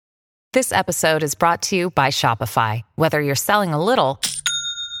This episode is brought to you by Shopify. Whether you're selling a little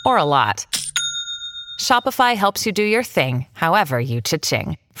or a lot, Shopify helps you do your thing, however you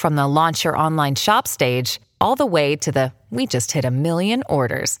cha-ching. From the launch your online shop stage, all the way to the we just hit 1 million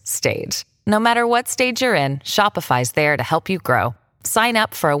orders stage. No matter what stage you're in, Shopify's there to help you grow. Sign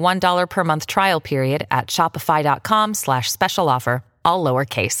up for a $1 per month trial period at shopify.com/special offer, all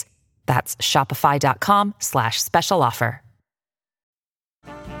lowercase. That's shopify.com/special offer.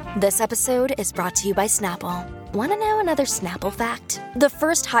 This episode is brought to you by Snapple. Want to know another Snapple fact? The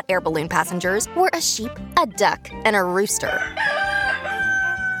first hot air balloon passengers were a sheep, a duck, and a rooster.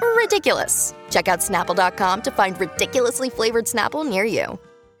 Ridiculous. Check out Snapple.com to find ridiculously flavored Snapple near you.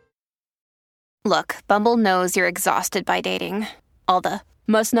 Look, Bumble knows you're exhausted by dating. All the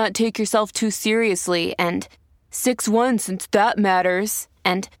must not take yourself too seriously and 6'1" since that matters.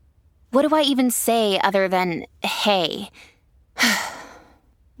 And what do I even say other than hey?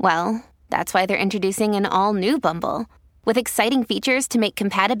 Well, that's why they're introducing an all-new Bumble with exciting features to make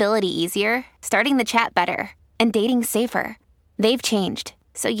compatibility easier, starting the chat better, and dating safer. They've changed,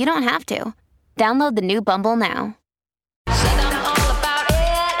 so you don't have to. Download the new Bumble now.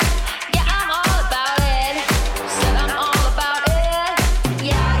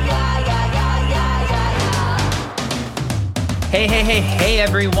 Hey,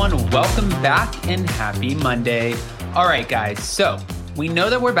 everyone. Welcome back and happy Monday. All right, guys. So we know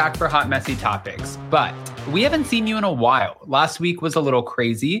that we're back for Hot Messy Topics, but we haven't seen you in a while. Last week was a little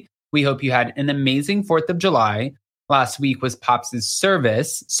crazy. We hope you had an amazing 4th of July. Last week was Pops'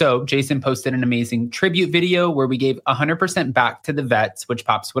 service. So Jason posted an amazing tribute video where we gave 100% back to the vets, which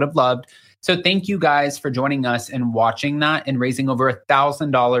Pops would have loved. So thank you guys for joining us and watching that and raising over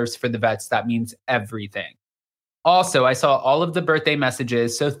 $1,000 for the vets. That means everything. Also, I saw all of the birthday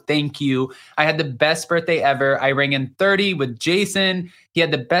messages, so thank you. I had the best birthday ever. I rang in 30 with Jason. He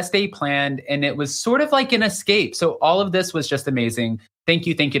had the best day planned, and it was sort of like an escape. So all of this was just amazing. Thank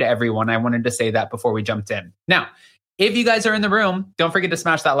you to everyone. I wanted to say that before we jumped in. Now, if you guys are in the room, don't forget to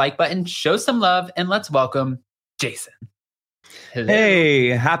smash that like button, show some love, and let's welcome Jason. Hello. Hey,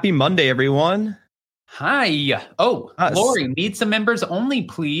 happy Monday, everyone. Hi. Oh, Lori, need some members only,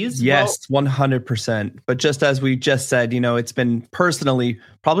 please. Yes, 100%. But just as we just said, it's been personally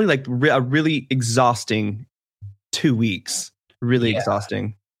probably like a really exhausting 2 weeks. Really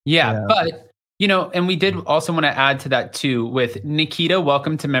exhausting. Yeah, but, and we did also want to add to that too with Nikita,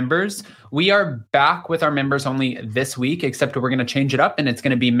 welcome to members. We are back with our members only this week, except we're going to change it up and it's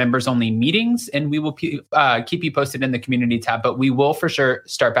going to be members only meetings. And we will keep you posted in the community tab, but we will for sure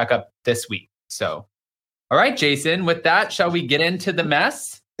start back up this week. So. All right, Jason, with that, shall we get into the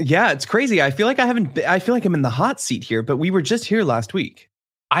mess? Yeah, it's crazy. I feel like I'm in the hot seat here, but we were just here last week.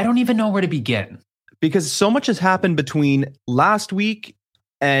 I don't even know where to begin. Because so much has happened between last week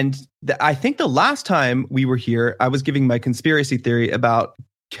and I think the last time we were here, I was giving my conspiracy theory about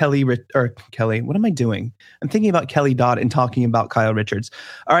Kelly. What am I doing? I'm thinking about Kelly Dodd and talking about Kyle Richards.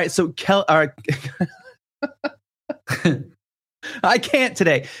 All right, so I can't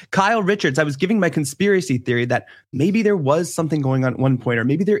today. Kyle Richards, I was giving my conspiracy theory that maybe there was something going on at one point, or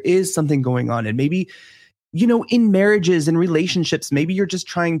maybe there is something going on. And maybe, in marriages and relationships, maybe you're just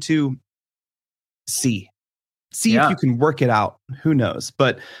trying to see if you can work it out. Who knows?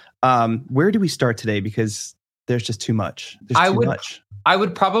 But where do we start today? Because there's just too much. I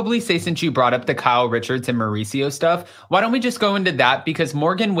would probably say, since you brought up the Kyle Richards and Mauricio stuff, why don't we just go into that? Because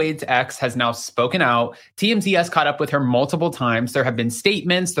Morgan Wade's ex has now spoken out. TMZ has caught up with her multiple times. There have been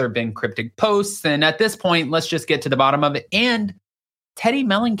statements, there have been cryptic posts. And at this point, let's just get to the bottom of it. And Teddi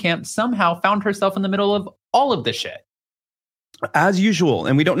Mellencamp somehow found herself in the middle of all of this shit. As usual.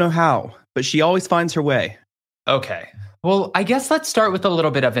 And we don't know how, but she always finds her way. Okay. Well, I guess let's start with a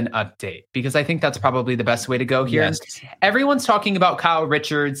little bit of an update, because I think that's probably the best way to go here. Yes. Everyone's talking about Kyle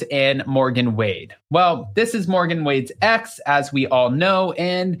Richards and Morgan Wade. Well, this is Morgan Wade's ex, as we all know,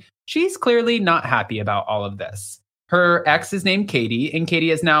 and she's clearly not happy about all of this. Her ex is named Katie, and Katie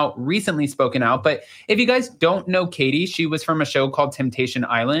has now recently spoken out. But if you guys don't know Katie, she was from a show called Temptation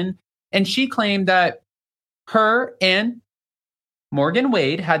Island, and she claimed that her and Morgan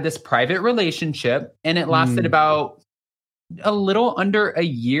Wade had this private relationship, and it lasted about a little under a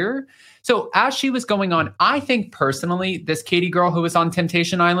year. So as she was going on, I think personally, this Katie girl who was on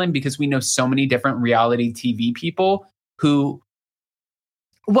Temptation Island, because we know so many different reality TV people who,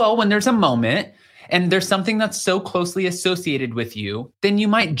 well, when there's a moment and there's something that's so closely associated with you, then you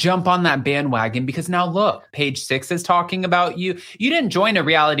might jump on that bandwagon because now look, Page Six is talking about you. You didn't join a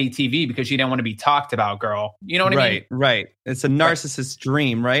reality TV because you didn't want to be talked about, girl. You know what I mean? Right. It's a narcissist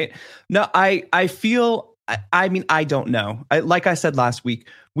dream, right? No, I feel I mean, I don't know. Like I said last week,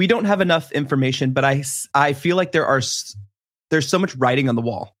 we don't have enough information, but I feel like there's so much writing on the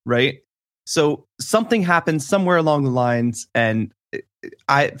wall, right? So something happened somewhere along the lines, and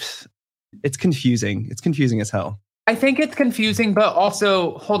it's confusing. It's confusing as hell. I think it's confusing, but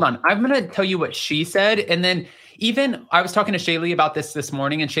also, hold on. I'm going to tell you what she said. And then even I was talking to Shaylee about this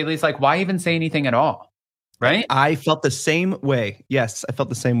morning, and Shaylee's like, why even say anything at all? Right? I felt the same way. Yes, I felt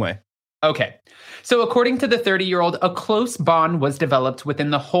the same way. Okay. So according to the 30-year-old, a close bond was developed within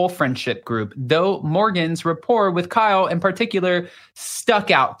the whole friendship group, though Morgan's rapport with Kyle in particular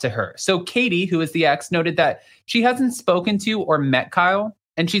stuck out to her. So Katie, who is the ex, noted that she hasn't spoken to or met Kyle,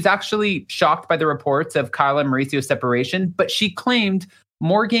 and she's actually shocked by the reports of Kyle and Mauricio's separation, but she claimed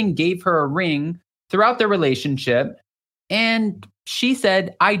Morgan gave her a ring throughout their relationship. And she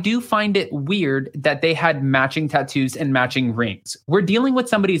said, I do find it weird that they had matching tattoos and matching rings. We're dealing with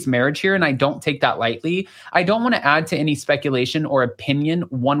somebody's marriage here, and I don't take that lightly. I don't want to add to any speculation or opinion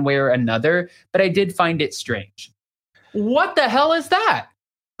one way or another, but I did find it strange. What the hell is that?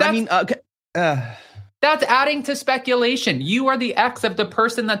 That's adding to speculation. You are the ex of the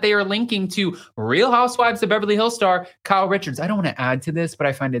person that they are linking to Real Housewives of Beverly Hills star Kyle Richards. I don't want to add to this, but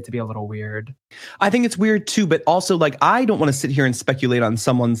I find it to be a little weird. I think it's weird too, but also like I don't want to sit here and speculate on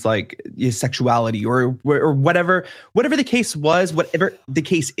someone's like sexuality or whatever the case was, whatever the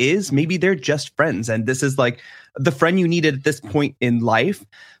case is. Maybe they're just friends, and this is like the friend you needed at this point in life.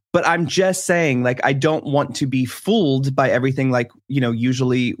 But I'm just saying, like, I don't want to be fooled by everything. Like, you know,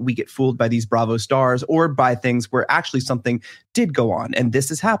 usually we get fooled by these Bravo stars or by things where actually something did go on. And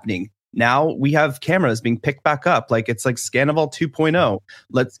this is happening. Now we have cameras being picked back up. Like, it's like Scandival 2.0.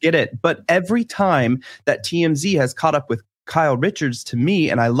 Let's get it. But every time that TMZ has caught up with Kyle Richards, to me,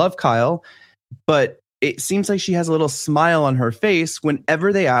 and I love Kyle, but it seems like she has a little smile on her face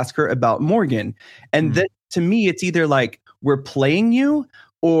whenever they ask her about Morgan. And that, to me, it's either like, we're playing you,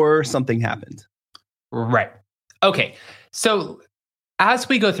 or something happened. Right. Okay. So as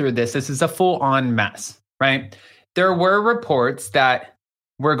we go through this is a full-on mess, right? There were reports that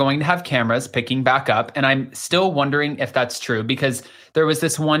we're going to have cameras picking back up, and I'm still wondering if that's true, because there was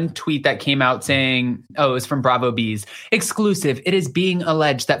this one tweet that came out saying, it was from Bravo Bees, exclusive, it is being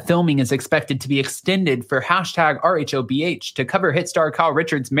alleged that filming is expected to be extended for #RHOBH to cover hit star Kyle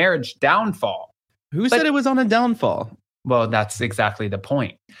Richards' marriage downfall. Who said it was on a downfall? Well, that's exactly the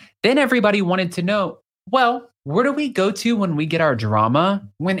point. Then everybody wanted to know, well, where do we go to when we get our drama?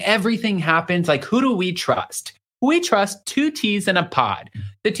 When everything happens, like, who do we trust? We trust two T's in a pod.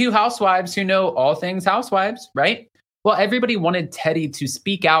 The two housewives who know all things housewives, right? Well, everybody wanted Teddi to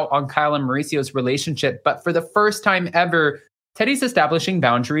speak out on Kyle and Mauricio's relationship, but for the first time ever, Teddi's establishing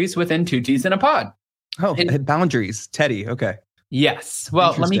boundaries within two T's in a pod. Oh, boundaries. Teddi, okay. Yes.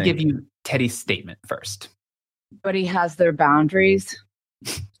 Well, let me give you Teddi's statement first. Everybody has their boundaries,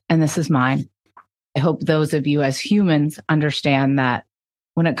 and this is mine. I hope those of you as humans understand that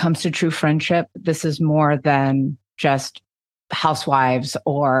when it comes to true friendship, this is more than just housewives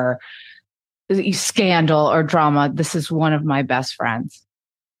or scandal or drama. This is one of my best friends.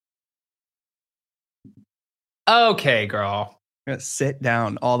 Okay, girl. Sit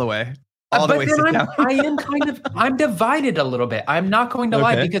down all the way. I'm divided a little bit. I'm not going to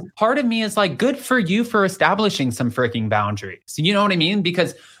lie, because part of me is like, good for you for establishing some freaking boundaries. You know what I mean?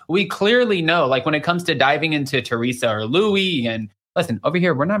 Because we clearly know, like, when it comes to diving into Teresa or Louis, and listen, over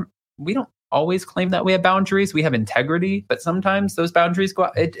here, we don't always claim that we have boundaries. We have integrity, but sometimes those boundaries go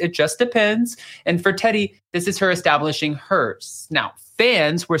out. It just depends. And for Teddi, this is her establishing hers. Now,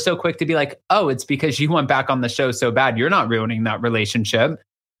 fans were so quick to be like, oh, it's because you went back on the show so bad. You're not ruining that relationship.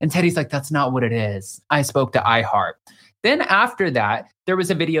 And Teddi's like, that's not what it is. I spoke to iHeart. Then after that, there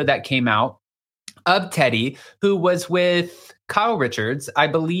was a video that came out of Teddi, who was with Kyle Richards. I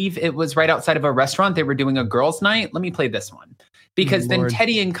believe it was right outside of a restaurant. They were doing a girls' night. Let me play this one. Because then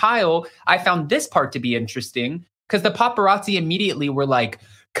Teddi and Kyle, I found this part to be interesting, because the paparazzi immediately were like,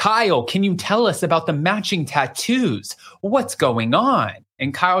 Kyle, can you tell us about the matching tattoos? What's going on?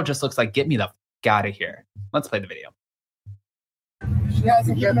 And Kyle just looks like, get me the f*** out of here. Let's play the video. She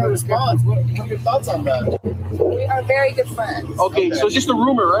hasn't given a response. What are your thoughts on that? We are very good friends. Okay, so it's just a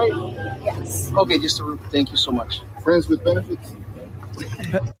rumor, right? Yes. Okay, just a rumor. Thank you so much. Friends with benefits?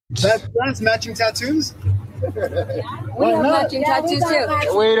 That's matching tattoos? We have matching tattoos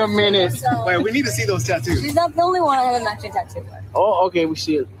too. Wait a minute. Wait, we need to see those tattoos. She's not the only one I have a matching tattoo with. Oh, okay, we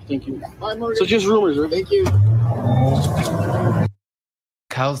see it. Thank you. So just rumors, right? Thank you.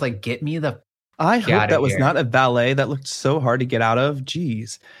 Kyle's like, get me the I hope that was not a valet. That looked so hard to get out of.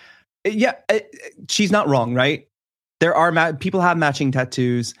 Jeez. Yeah, she's not wrong, right? There are people have matching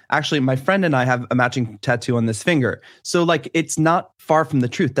tattoos. Actually, my friend and I have a matching tattoo on this finger. So like, it's not far from the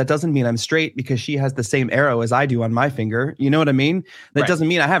truth. That doesn't mean I'm straight because she has the same arrow as I do on my finger. You know what I mean? That doesn't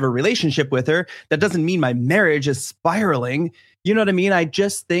mean I have a relationship with her. That doesn't mean my marriage is spiraling. You know what I mean? I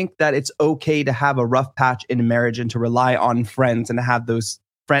just think that it's okay to have a rough patch in a marriage and to rely on friends and to have those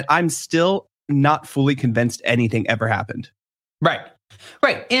friends. I'm still not fully convinced anything ever happened. Right.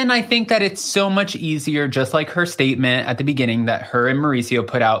 Right. And I think that it's so much easier, just like her statement at the beginning that her and Mauricio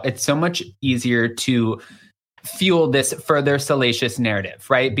put out, it's so much easier to fuel this further salacious narrative,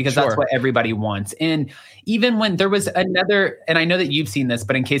 right? Because that's what everybody wants. And even when there was another, and I know that you've seen this,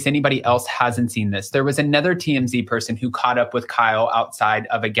 but in case anybody else hasn't seen this, there was another TMZ person who caught up with Kyle outside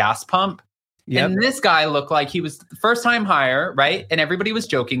of a gas pump. Yep. And this guy looked like he was the first time hire, right? And everybody was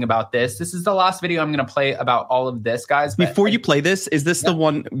joking about this. This is the last video I'm going to play about all of this, guys. Before you play this, is this the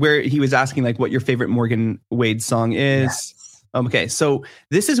one where he was asking like what your favorite Morgan Wade song is? Yes. Okay, so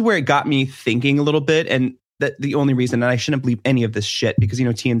this is where it got me thinking a little bit. And that the only reason, and I shouldn't believe any of this shit because, you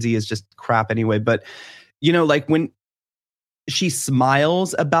know, TMZ is just crap anyway. But, you know, like when she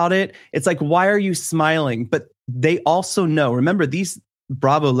smiles about it, it's like, why are you smiling? But they also know, remember, these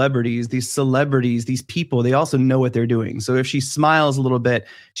Bravo celebrities, these people, they also know what they're doing. So if she smiles a little bit,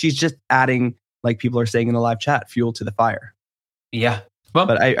 she's just adding, like people are saying in the live chat, fuel to the fire. Yeah. Well,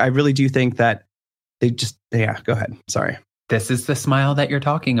 but I really do think that they just, go ahead. Sorry. This is the smile that you're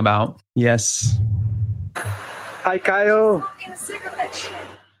talking about. Yes. Hi, Kyle.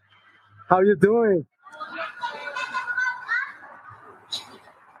 How you doing?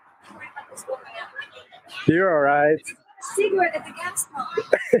 You're all right. Cigarette at the gas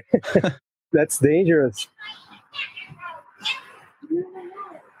pump. That's dangerous.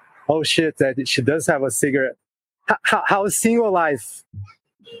 Oh shit! That she does have a cigarette. How's single life?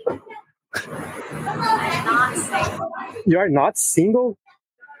 You are not single?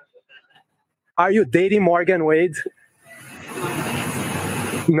 Are you dating Morgan Wade?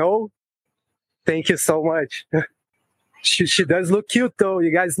 No? Thank you so much. She does look cute though.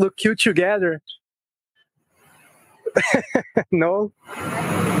 You guys look cute together. No?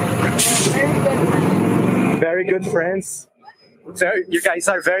 Very good friends. You guys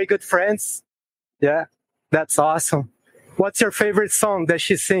are very good friends. Yeah, that's awesome. What's your favorite song that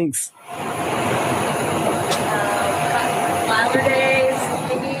she sings? Wilder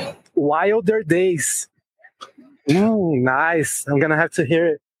Days. Wilder Days. Nice. I'm gonna have to hear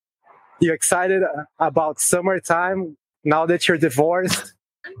it. You excited about summertime now that you're divorced?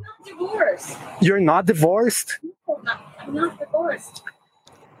 I'm not divorced. You're not divorced? No, I'm not divorced.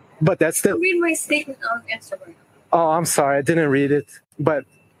 But that's the... Read my statement on Instagram. Oh, I'm sorry. I didn't read it. But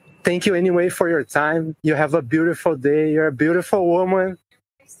thank you anyway for your time. You have a beautiful day. You're a beautiful woman.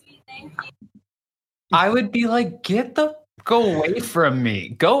 Thank you. I would be like, go away from me.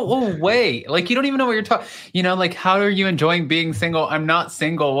 Go away. Like, you don't even know what you're talking. You know, like, how are you enjoying being single? I'm not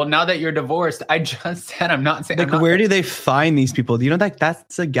single. Well, now that you're divorced, I just said I'm not single. Like, where do they find these people? Do you know that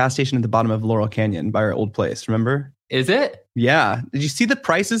that's a gas station at the bottom of Laurel Canyon by our old place? Remember? Is it? Yeah. Did you see the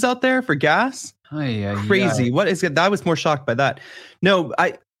prices out there for gas? Oh, yeah. Crazy. Yeah. What is it? I was more shocked by that. No,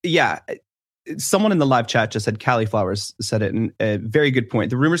 someone in the live chat just said Cali Flowers said it, and a very good point.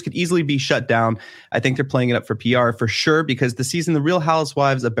 The rumors could easily be shut down. I think they're playing it up for PR for sure, because the season The Real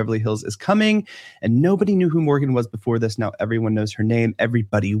Housewives of Beverly Hills is coming, and nobody knew who Morgan was before this. Now everyone knows her name.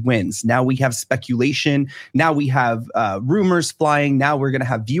 Everybody wins. Now we have speculation. Now we have rumors flying. Now we're going to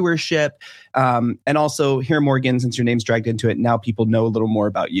have viewership. And also, here, Morgan, since your name's dragged into it, now people know a little more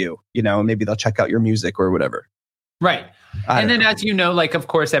about you. You know, maybe they'll check out your music or whatever. Right. And then, as you know, like, of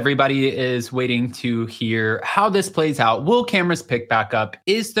course, everybody is waiting to hear how this plays out. Will cameras pick back up?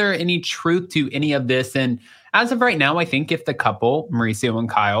 Is there any truth to any of this? And as of right now, I think if the couple, Mauricio and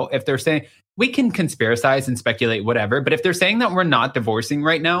Kyle, if they're saying, we can conspiracize and speculate, whatever, but if they're saying that we're not divorcing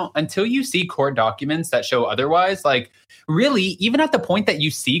right now, until you see court documents that show otherwise, like, really, even at the point that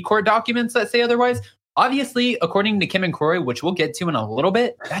you see court documents that say otherwise, obviously, according to Kim and Corey, which we'll get to in a little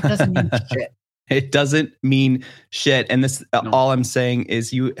bit, that doesn't mean shit. It doesn't mean shit. And this, all I'm saying is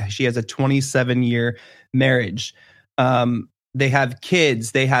she has a 27-year marriage. They have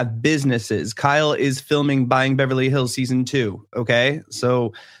kids. They have businesses. Kyle is filming Buying Beverly Hills season 2. Okay.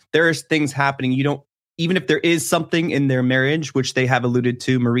 So there's things happening. Even if there is something in their marriage, which they have alluded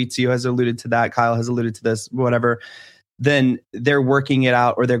to, Mauricio has alluded to that, Kyle has alluded to this, whatever, then they're working it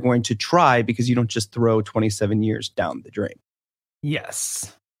out, or they're going to try, because you don't just throw 27 years down the drain.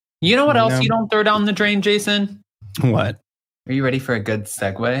 Yes. You know what else you don't throw down the drain, Jason? What? Are you ready for a good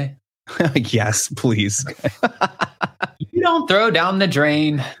segue? Yes, please. You don't throw down the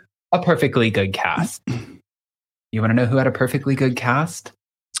drain a perfectly good cast. You want to know who had a perfectly good cast?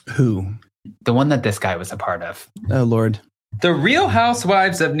 Who? The one that this guy was a part of. Oh, Lord. The Real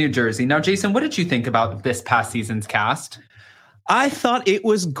Housewives of New Jersey. Now, Jason, what did you think about this past season's cast? I thought it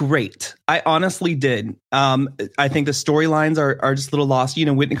was great. I honestly did. I think the storylines are just a little lost. You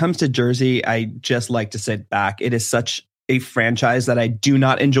know, when it comes to Jersey, I just like to sit back. It is such a franchise that I do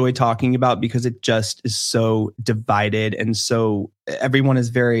not enjoy talking about because it just is so divided and so everyone is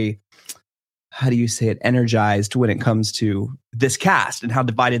very, how do you say it, energized when it comes to this cast and how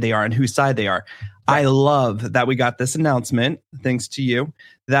divided they are and whose side they are. I love that we got this announcement, thanks to you,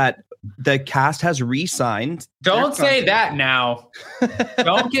 that the cast has re-signed. Don't say that now.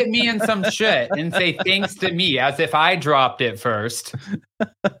 Don't get me in some shit and say thanks to me as if I dropped it first.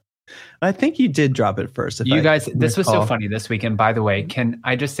 I think you did drop it first. You guys, this was so funny this weekend. By the way, can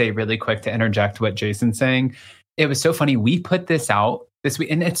I just say really quick to interject what Jason's saying? It was so funny. We put this out this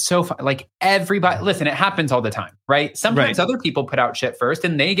week and it's so fun. Like everybody, listen, it happens all the time, right? Sometimes other people put out shit first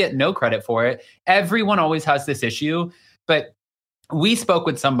and they get no credit for it. Everyone always has this issue, but we spoke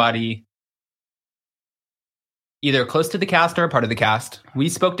with somebody either close to the cast or a part of the cast. We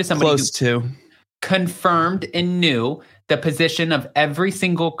spoke to somebody who confirmed and knew the position of every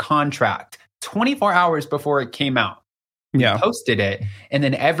single contract 24 hours before it came out. Yeah. We posted it. And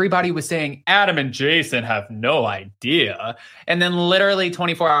then everybody was saying, Adam and Jason have no idea. And then literally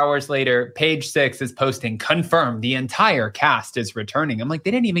 24 hours later, Page Six is posting, confirmed the entire cast is returning. I'm like,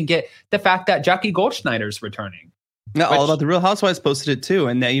 they didn't even get the fact that Jackie Goldschneider's returning. No, All About the Real Housewives posted it too.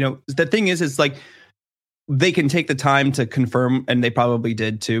 And you know, the thing is like, they can take the time to confirm, and they probably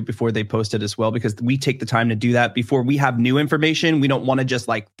did too before they posted as well, because we take the time to do that before we have new information. We don't want to just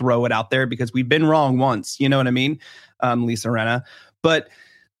like throw it out there because we've been wrong once. You know what I mean? Lisa Rinna. But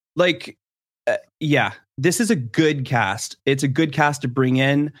like, yeah, this is a good cast. It's a good cast to bring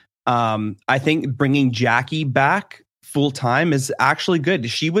in. I think bringing Jackie back full time is actually good.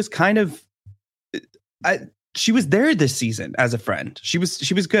 She was kind of, she was there this season as a friend. She was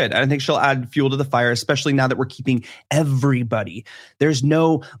good. I think she'll add fuel to the fire, especially now that we're keeping everybody. There's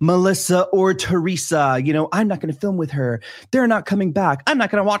no Melissa or Teresa. You know, I'm not going to film with her. They're not coming back. I'm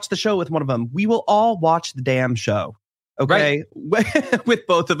not going to watch the show with one of them. We will all watch the damn show. Okay. Right. With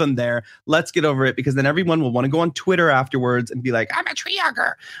both of them there. Let's get over it, because then everyone will want to go on Twitter afterwards and be like, I'm a tree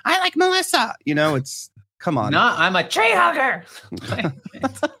hugger. I like Melissa. You know, come on. No, I'm a tree hugger.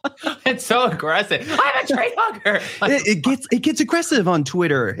 It's so aggressive. I'm a tree hugger. It gets aggressive on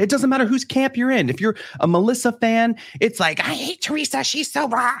Twitter. It doesn't matter whose camp you're in. If you're a Melissa fan, it's like, I hate Teresa. She's so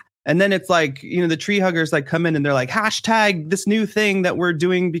blah. And then it's like, you know, the tree huggers like come in and they're like, hashtag this new thing that we're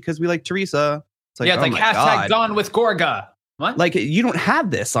doing because we like Teresa. It's like, it's like hashtag Gone with Gorga. What? Like, you don't have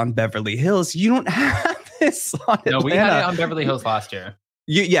this on Beverly Hills. You don't have this on Atlanta. No, we had it on Beverly Hills last year.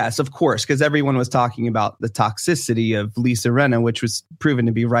 Yes, of course, because everyone was talking about the toxicity of Lisa Rinna, which was proven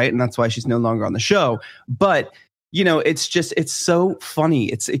to be right, and that's why she's no longer on the show. But, you know, it's so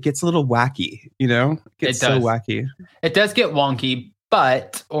funny. It gets a little wacky, you know? It gets so wacky. It does get wonky,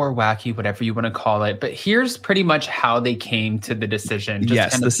 or wacky, whatever you want to call it. But here's pretty much how they came to the decision.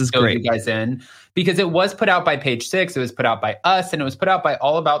 Yes, this is great. You guys in, because it was put out by Page Six, it was put out by us, and it was put out by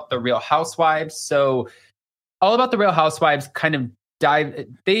All About the Real Housewives. So All About the Real Housewives kind of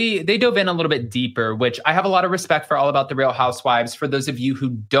they dove in a little bit deeper, which I have a lot of respect for All About the Real Housewives. For those of you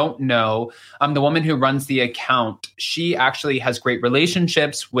who don't know, the woman who runs the account, she actually has great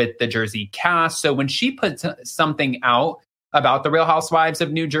relationships with the Jersey cast. So when she puts something out about the Real Housewives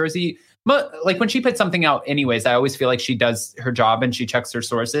of New Jersey, like when she puts something out anyways, I always feel like she does her job and she checks her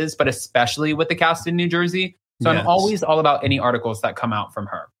sources, but especially with the cast in New Jersey. So yes. I'm always all about any articles that come out from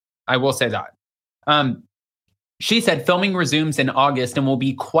her. I will say that. She said filming resumes in August and will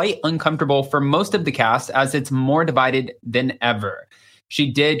be quite uncomfortable for most of the cast as it's more divided than ever.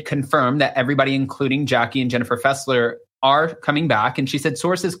 She did confirm that everybody, including Jackie and Jennifer Fessler, are coming back. And she said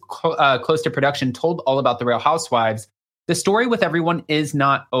sources close to production told All About the Real Housewives, the story with everyone is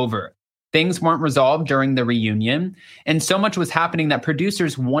not over. Things weren't resolved during the reunion, and so much was happening that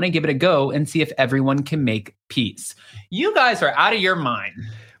producers want to give it a go and see if everyone can make peace. You guys are out of your mind.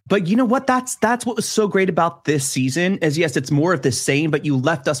 But you know what? That's what was so great about this season is, yes, it's more of the same, but you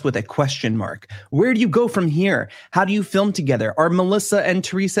left us with a question mark. Where do you go from here? How do you film together? Are Melissa and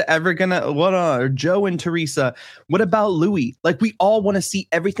Teresa ever or Joe and Teresa? What about Louis? Like, we all want to see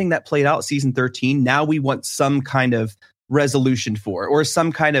everything that played out season 13. Now we want some kind of resolution for, or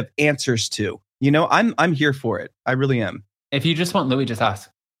some kind of answers to. You know, I'm here for it. I really am. If you just want Louis, just ask.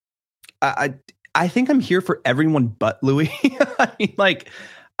 I think I'm here for everyone but Louis. I mean, like,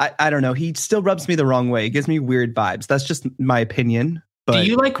 I don't know. He still rubs me the wrong way. It gives me weird vibes. That's just my opinion. But do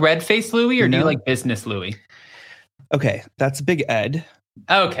you like red face Louis or do you like business Louis? Okay, that's Big Ed.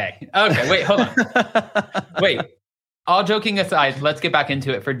 Okay. Wait, hold on. Wait. All joking aside, let's get back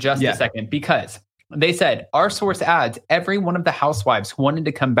into it for just a second, because they said our source adds every one of the housewives wanted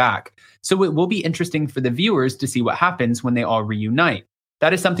to come back. So it will be interesting for the viewers to see what happens when they all reunite.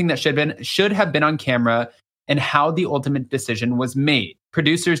 That is something that should have been on camera, and how the ultimate decision was made.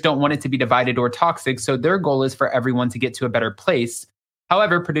 Producers don't want it to be divided or toxic, so their goal is for everyone to get to a better place.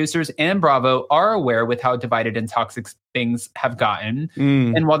 However, producers and Bravo are aware with how divided and toxic things have gotten.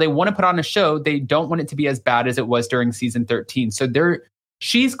 And while they want to put on a show, they don't want it to be as bad as it was during season 13. So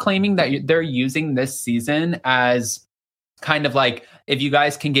she's claiming that they're using this season as kind of like, if you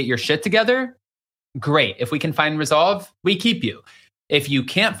guys can get your shit together, great. If we can find resolve, we keep you. If you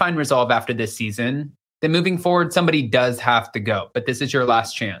can't find resolve after this season, then moving forward, somebody does have to go. But this is your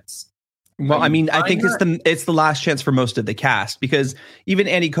last chance. Well, I mean, I think it's the last chance for most of the cast, because even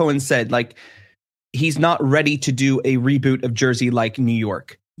Andy Cohen said, like, he's not ready to do a reboot of Jersey like New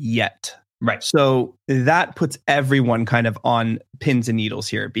York yet. Right. So that puts everyone kind of on pins and needles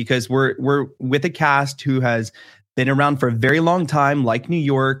here, because we're with a cast who has been around for a very long time, like New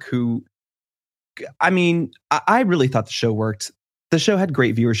York, who, I mean, I really thought the show worked. The show had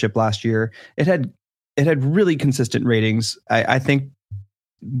great viewership last year. It had really consistent ratings. I think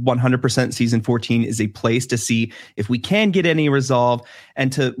 100% season 14 is a place to see if we can get any resolve,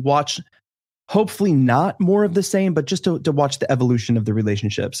 and to watch, hopefully not more of the same, but just to watch the evolution of the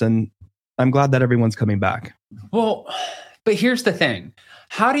relationships. And I'm glad that everyone's coming back. Well, but here's the thing.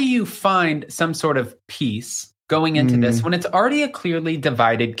 How do you find some sort of peace going into this when it's already a clearly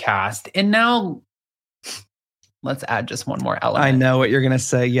divided cast? And now let's add just one more element. I know what you're going to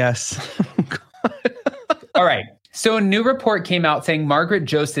say. Yes. All right. So a new report came out saying Margaret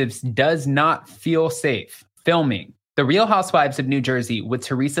Josephs does not feel safe filming The Real Housewives of New Jersey with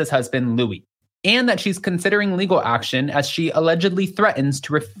Teresa's husband, Louis, and that she's considering legal action as she allegedly threatens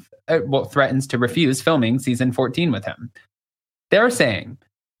to refuse filming season 14 with him. They're saying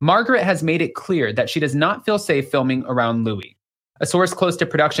Margaret has made it clear that she does not feel safe filming around Louis. A source close to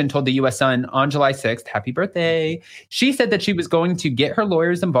production told the U.S. Sun on July 6th, happy birthday. She said that she was going to get her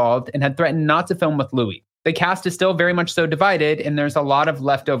lawyers involved and had threatened not to film with Louis. The cast is still very much so divided, and there's a lot of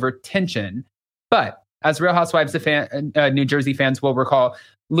leftover tension. But as Real Housewives of New Jersey fans will recall,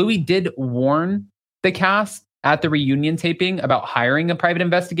 Louis did warn the cast at the reunion taping about hiring a private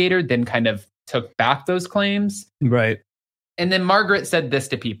investigator, then kind of took back those claims. Right. And then Margaret said this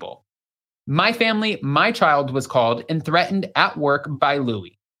to people. My family, my child was called and threatened at work by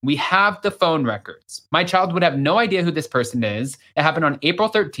Louis. We have the phone records. My child would have no idea who this person is. It happened on April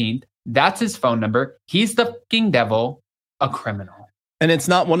 13th. That's his phone number. He's the fucking devil, a criminal. And it's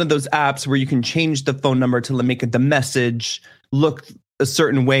not one of those apps where you can change the phone number to make the message look a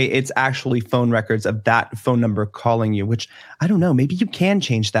certain way. It's actually phone records of that phone number calling you, which I don't know. Maybe you can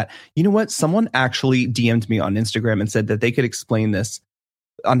change that. You know what? Someone actually DM'd me on Instagram and said that they could explain this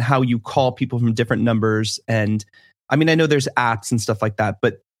on how you call people from different numbers. And I mean, I know there's apps and stuff like that,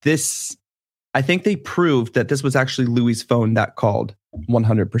 but this, I think they proved that this was actually Louis' phone that called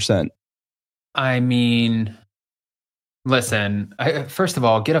 100%. I mean, listen, first of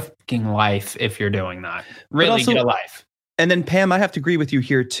all, get a fucking life if you're doing that. Really also, get a life. And then Pam, I have to agree with you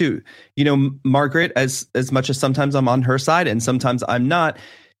here too. You know, Margaret, as much as sometimes I'm on her side and sometimes I'm not,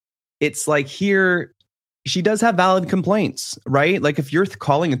 it's like here, she does have valid complaints, right? Like if you're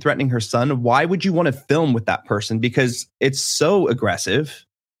calling and threatening her son, why would you want to film with that person? Because it's so aggressive.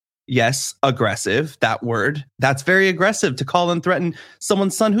 Yes, aggressive, that word. That's very aggressive to call and threaten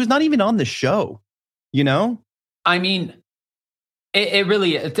someone's son who's not even on the show, you know? I mean, it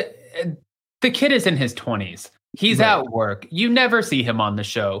really, the kid is in his 20s. He's right. At work. You never see him on the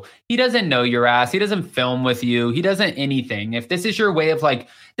show. He doesn't know your ass. He doesn't film with you. He doesn't anything. If this is your way of like,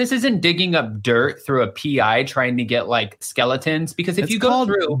 this isn't digging up dirt through a PI trying to get like skeletons. Because if it's you go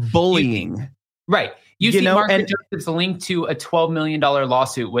through bullying, right. You see Margaret Josephs linked to a $12 million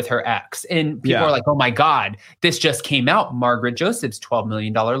lawsuit with her ex. And people are like, oh my God, this just came out. Margaret Josephs' $12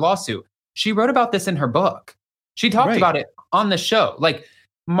 million lawsuit. She wrote about this in her book. She talked about it on the show. Like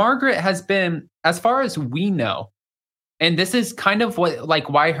Margaret has been, as far as we know, and this is kind of what, like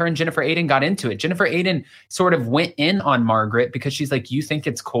why her and Jennifer Aydin got into it. Jennifer Aydin sort of went in on Margaret because she's like, you think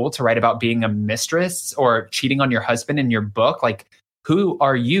it's cool to write about being a mistress or cheating on your husband in your book? Like, who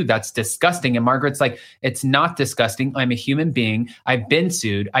are you? That's disgusting. And Margaret's like, it's not disgusting. I'm a human being. I've been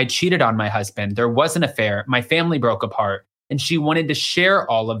sued. I cheated on my husband. There was an affair. My family broke apart. And she wanted to share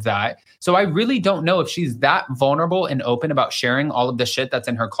all of that. So I really don't know if she's that vulnerable and open about sharing all of the shit that's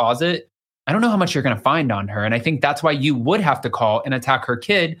in her closet. I don't know how much you're going to find on her. And I think that's why you would have to call and attack her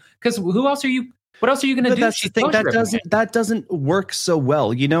kid. Because who else are you? What else are you going to do? That's the thing. That doesn't work so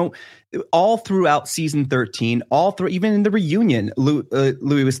well. You know, all throughout season 13, all through, even in the reunion,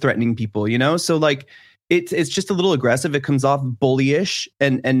 Louis was threatening people, you know? So like, it's just a little aggressive. It comes off bullyish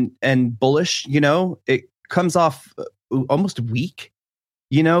and bullish, you know? It comes off almost weak,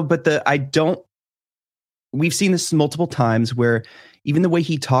 you know? But we've seen this multiple times where even the way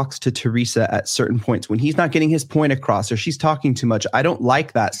he talks to Teresa at certain points, when he's not getting his point across or she's talking too much, I don't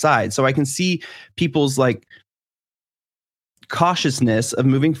like that side. So I can see people's like cautiousness of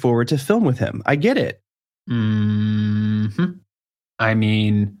moving forward to film with him. I get it. Mm-hmm. I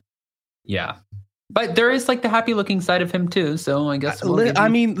mean, yeah. But there is like the happy looking side of him too. So I guess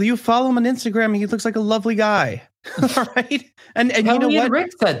you follow him on Instagram and he looks like a lovely guy. All right. And Kelly you know what? And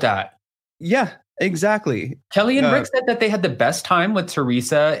Rick said that. Yeah, exactly. Kelly and Rick said that they had the best time with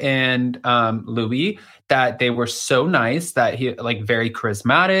Teresa and Louis, that they were so nice, that he like very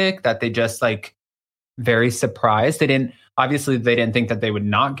charismatic, that they just like very surprised. They didn't think that they would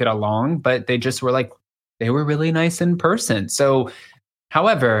not get along, but they just were like, they were really nice in person. So,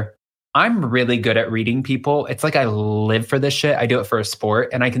 however, I'm really good at reading people. It's like I live for this shit. I do it for a sport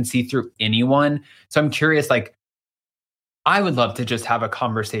and I can see through anyone. So I'm curious, like, I would love to just have a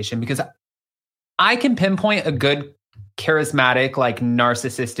conversation because I can pinpoint a good, charismatic, like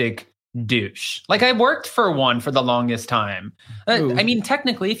narcissistic douche. Like I worked for one for the longest time. I mean,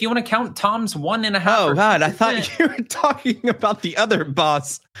 technically, if you want to count Tom's 1.5%. Oh God, I thought you were talking about the other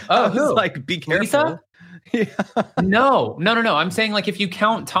boss. Oh, I was like, be careful. Lisa? Yeah. No. I'm saying like if you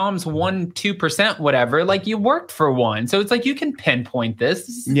count Tom's 1-2%, whatever, like you worked for one. So it's like you can pinpoint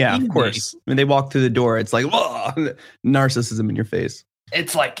this. Yeah, of course. When they walk through the door, it's like, whoa, narcissism in your face.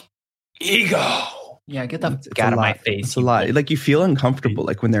 It's like ego. Yeah, get the fuck out of my face. It's a lot. Like you feel uncomfortable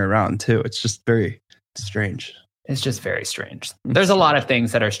like when they're around too. It's just very strange. It's just very strange. There's a lot of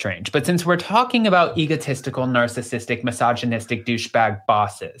things that are strange. But since we're talking about egotistical, narcissistic, misogynistic douchebag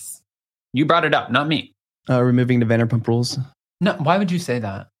bosses, you brought it up, not me. Removing the Vanderpump Rules. No, why would you say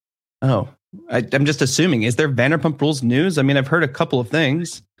that? Oh, I'm just assuming. Is there Vanderpump Rules news? I mean, I've heard a couple of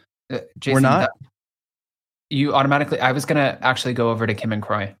things. Jason, we're not. You automatically. I was gonna actually go over to Kim and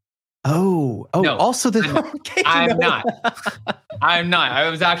Croy. Oh. No, also the. I'm not. I'm not. I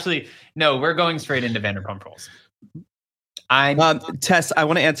was actually no. We're going straight into Vanderpump Rules. Tess, I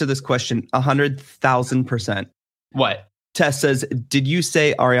want to answer this question 100,000%. What? Tess says, did you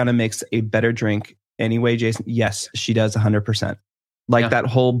say Ariana makes a better drink anyway, Jason? Yes, she does 100%. Like that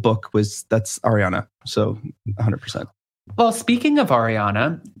whole book that's Ariana. So 100%. Well, speaking of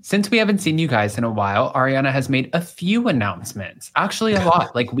Ariana, since we haven't seen you guys in a while, Ariana has made a few announcements. Actually, a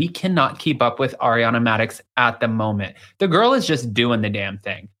lot. Like we cannot keep up with Ariana Madix at the moment. The girl is just doing the damn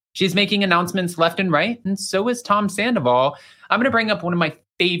thing. She's making announcements left and right, and so is Tom Sandoval. I'm going to bring up one of my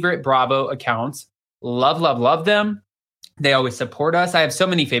favorite Bravo accounts. Love them. They always support us. I have so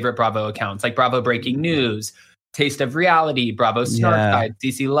many favorite Bravo accounts, like Bravo Breaking News, Taste of Reality, Bravo Snark Guide,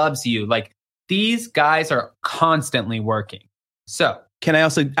 CC Loves You. Like these guys are constantly working. So can I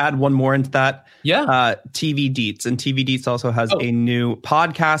also add one more into that? Yeah. TV Deets. And TV Deets also has a new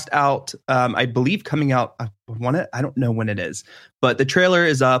podcast out, I believe coming out. I don't know when it is, but the trailer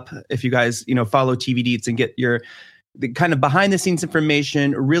is up. If you guys, follow TV Deets and get the kind of behind the scenes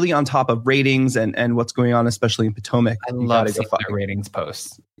information, really on top of ratings and what's going on, especially in Potomac. I love seeing their ratings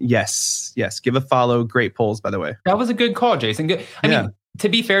posts. Yes. Give a follow. Great polls, by the way. That was a good call, Jason. Good. I mean, to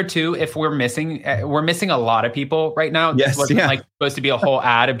be fair too, if we're missing a lot of people right now. Yes, this wasn't like supposed to be a whole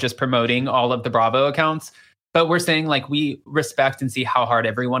ad of just promoting all of the Bravo accounts. But we're saying like we respect and see how hard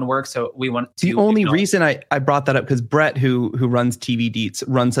everyone works. So we want to. The only reason I brought that up because Brett, who runs TV Deets,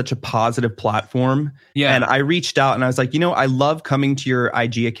 runs such a positive platform. Yeah. And I reached out and I was like, I love coming to your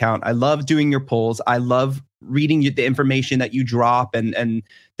IG account. I love doing your polls. I love reading the information that you drop and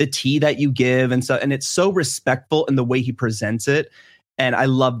the tea that you give. And it's so respectful in the way he presents it. And I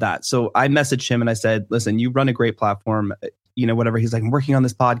love that. So I messaged him and I said, listen, you run a great platform, whatever. He's like, I'm working on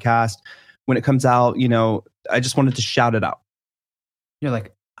this podcast. When it comes out, I just wanted to shout it out. You're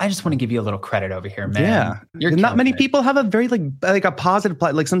like, I just want to give you a little credit over here, man. Yeah. Not many people have a very like a positive,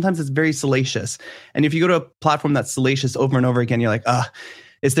 like sometimes it's very salacious. And if you go to a platform that's salacious over and over again, you're like,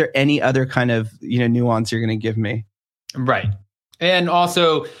 is there any other kind of, nuance you're going to give me? Right. And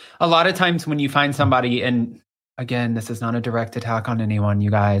also a lot of times when you find somebody, and again, this is not a direct attack on anyone, you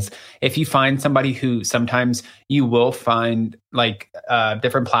guys. If you find somebody who sometimes you will find like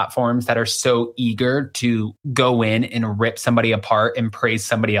different platforms that are so eager to go in and rip somebody apart and praise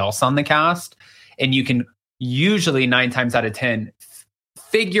somebody else on the cast. And you can usually 9 times out of 10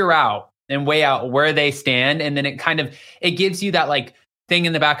 figure out and weigh out where they stand. And then it gives you that like thing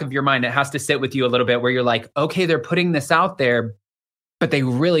in the back of your mind that has to sit with you a little bit where you're like, okay, they're putting this out there, but they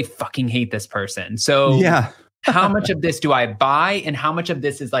really fucking hate this person. So Yeah. how much of this do I buy? And how much of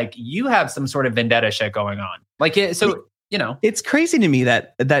this is like, you have some sort of vendetta shit going on? Like, you know, It's crazy to me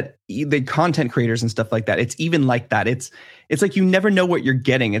that the content creators and stuff like that, it's even like that. It's like you never know what you're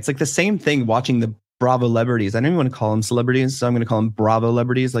getting. It's like the same thing watching the Bravo celebrities. I don't even want to call them celebrities, so I'm going to call them Bravo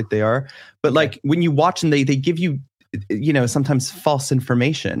celebrities, like they are. But like when you watch them, they give you, you know, sometimes false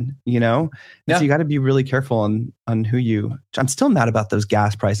information, you know? And so you got to be really careful on who you. I'm still mad about those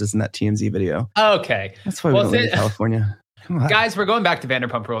gas prices in that TMZ video. Okay. That's why we don't live in California. Come on. Guys, we're going back to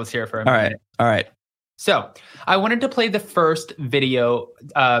Vanderpump Rules here for a minute. All right. So I wanted to play the first video,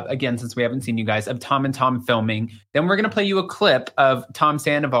 again, since we haven't seen you guys, of Tom and Tom filming. Then we're going to play you a clip of Tom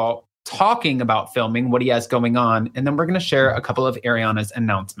Sandoval talking about filming, what he has going on. And then we're going to share a couple of Ariana's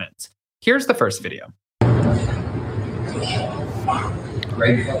announcements. Here's the first video.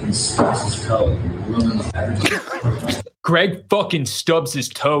 Greg fucking stubs his toe and ruins everything. Greg fucking stubs his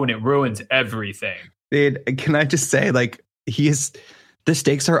toe and it ruins everything. Dude, can I just say, like, the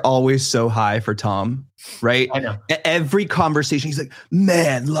stakes are always so high for Tom, right? I know. Every conversation, he's like,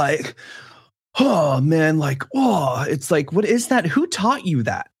 man, like, oh, it's like, what is that? Who taught you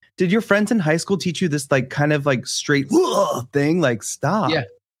that? Did your friends in high school teach you this, like, kind of like straight thing? Like, stop.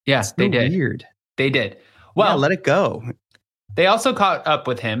 Yeah, so they did. Weird. They did. Well, let it go. They also caught up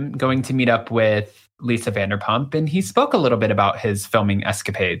with him going to meet up with Lisa Vanderpump, and he spoke a little bit about his filming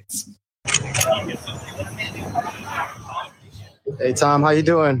escapades. Hey, Tom, how you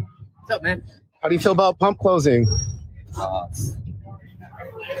doing? What's up, man? How do you feel about Pump closing? It's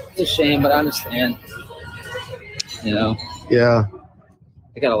a shame, but I understand. You know? Yeah.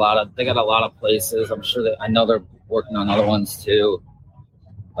 They got a lot of places. I'm sure I know they're working on other ones too.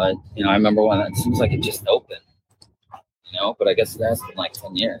 But, you know, I remember when it seems like it just opened. You know, but I guess it has been like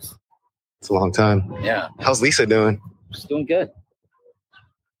 10 years. It's a long time. Yeah. How's Lisa doing? She's doing good.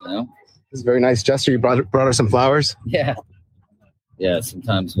 You know? It's a very nice gesture. You brought her some flowers? Yeah. Yeah,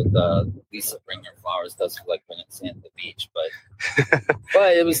 sometimes with Lisa bringing her flowers does feel like bringing sand to the beach,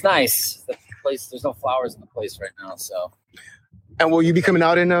 but it was nice. The place, there's no flowers in the place right now, so. And will you be coming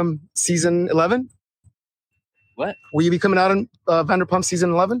out in season 11? What? Will you be coming out in Vanderpump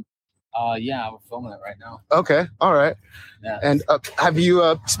season 11? Yeah, we're filming it right now. Okay, all right. Yeah. And have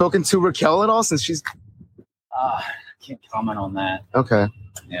you spoken to Raquel at all since she's? I can't comment on that. Okay.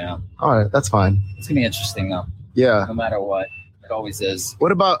 Yeah. All right, that's fine. It's gonna be interesting though. Yeah. No matter what, it always is.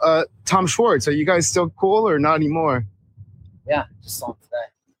 What about Tom Schwartz? Are you guys still cool or not anymore? Yeah, just saw him today.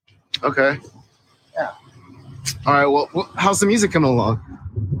 Okay. Yeah. All right. Well, how's the music coming along?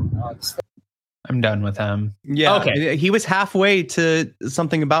 I'm done with him. Yeah. Okay. He was halfway to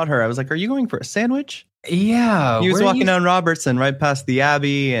something about her. I was like, are you going for a sandwich? Yeah. He was walking down Robertson right past the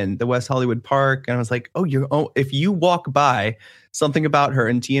Abbey and the West Hollywood Park. And I was like, if you walk by something about her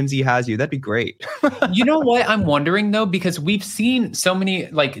and TMZ has you, that'd be great. You know what I'm wondering though, because we've seen so many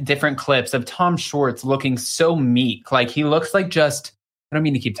like different clips of Tom Schwartz looking so meek. Like he looks like just, I don't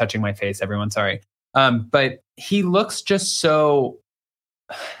mean to keep touching my face, everyone, sorry. But he looks just so,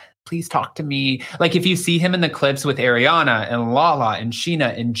 please talk to me. Like if you see him in the clips with Ariana and Lala and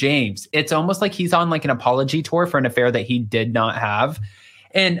Sheena and James, it's almost like he's on like an apology tour for an affair that he did not have.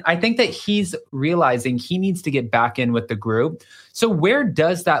 And I think that he's realizing he needs to get back in with the group. So where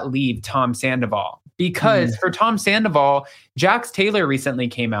does that leave Tom Sandoval? Because for Tom Sandoval, Jax Taylor recently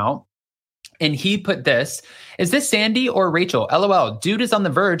came out and he put this, is this Sandy or Rachel? LOL, dude is on the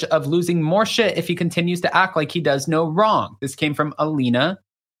verge of losing more shit if he continues to act like he does no wrong. This came from Alina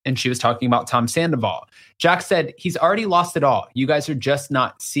and she was talking about Tom Sandoval. Jax said, he's already lost it all. You guys are just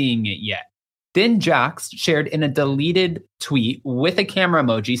not seeing it yet. Then Jax shared in a deleted tweet with a camera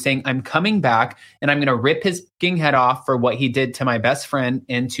emoji saying, I'm coming back and I'm going to rip his fucking head off for what he did to my best friend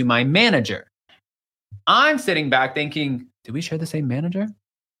and to my manager. I'm sitting back thinking, did we share the same manager?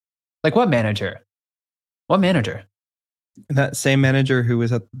 Like what manager? What manager? That same manager who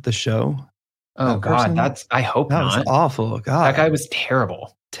was at the show. Oh God, I hope that not. was awful. God, that guy was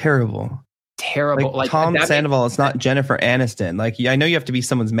terrible. Terrible. Like Tom Sandoval, it's not Jennifer Aniston. Like, I know you have to be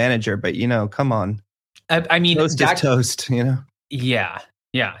someone's manager, but come on. I mean, toast is toast, Yeah.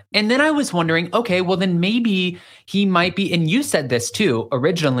 And then I was wondering, okay, well then maybe he might be, and you said this too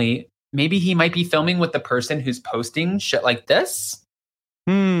originally, maybe he might be filming with the person who's posting shit like this.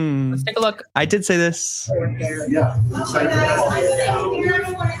 Let's take a look. I did say this. Yeah.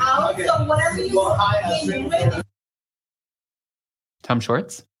 Tom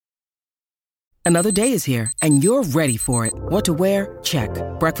Schwartz. Another day is here, and you're ready for it. What to wear? Check.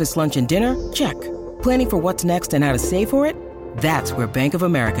 Breakfast, lunch, and dinner? Check. Planning for what's next and how to save for it? That's where Bank of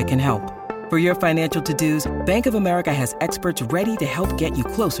America can help. For your financial to-dos, Bank of America has experts ready to help get you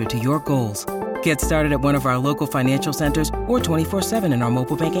closer to your goals. Get started at one of our local financial centers or 24/7 in our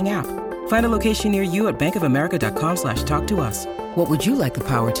mobile banking app. Find a location near you at bankofamerica.com/talktous. What would you like the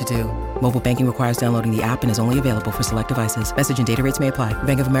power to do? Mobile banking requires downloading the app and is only available for select devices. Message and data rates may apply.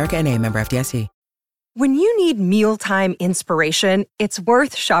 Bank of America NA, member FDIC. When you need mealtime inspiration, it's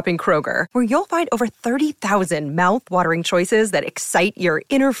worth shopping Kroger, where you'll find over 30,000 mouth-watering choices that excite your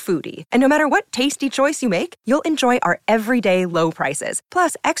inner foodie. And no matter what tasty choice you make, you'll enjoy our everyday low prices,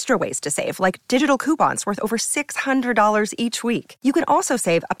 plus extra ways to save, like digital coupons worth over $600 each week. You can also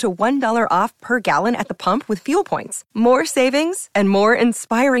save up to $1 off per gallon at the pump with fuel points. More savings and more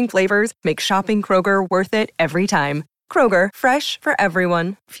inspiring flavors make shopping Kroger worth it every time. Kroger, fresh for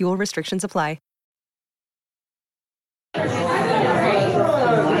everyone. Fuel restrictions apply. I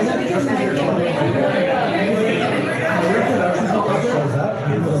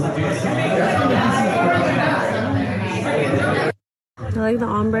like the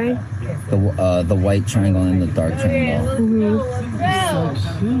ombre. The white triangle and the dark triangle. Mm-hmm.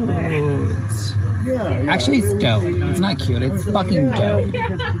 Actually, it's dope. It's not cute. It's fucking dope.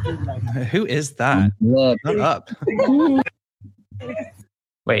 Who is that? Look up.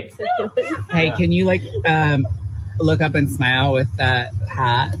 Wait. Hey, can you look up and smile with that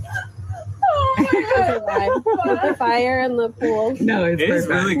hat? With the fire and the pool. No, it's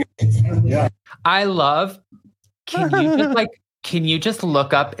really good. Yeah. I love. Can you just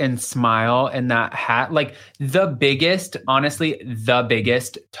look up and smile in that hat? Like honestly, the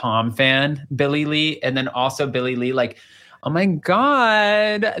biggest Tom fan, Billy Lee, and then also Billy Lee. Like, oh my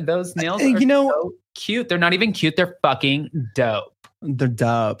God, those nails are so cute. They're not even cute. They're fucking dope. They're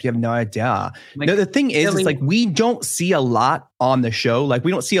dope. You have no idea. No, the thing is, it's like we don't see a lot on the show. Like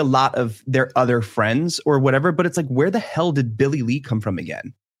we don't see a lot of their other friends or whatever, but it's like, where the hell did Billy Lee come from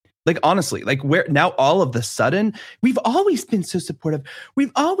again? Like, honestly, like where now all of the sudden, we've always been so supportive.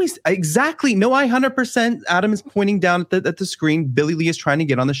 We've always, exactly. No, 100%. Adam is pointing down at the screen. Billy Lee is trying to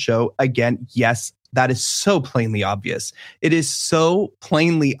get on the show again. Yes, that is so plainly obvious. It is so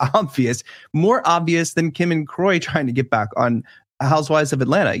plainly obvious. More obvious than Kim and Kroy trying to get back on Housewives of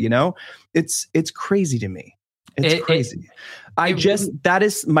Atlanta, you know? It's crazy to me. It's crazy. That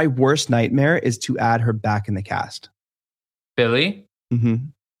is my worst nightmare, is to add her back in the cast. Billy? Mm-hmm.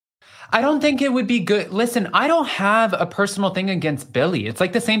 I don't think it would be good. Listen, I don't have a personal thing against Billy. It's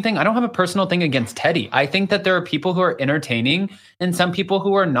like the same thing. I don't have a personal thing against Teddy. I think that there are people who are entertaining and some people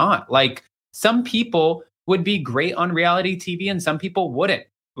who are not. Like, some people would be great on reality TV and some people wouldn't.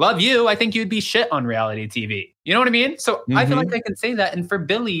 Love you. I think you'd be shit on reality TV. You know what I mean? So I feel like I can say that. And for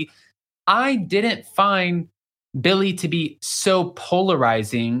Billy, I didn't find Billy to be so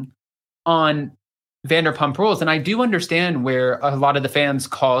polarizing on Vanderpump Rules. And I do understand where a lot of the fans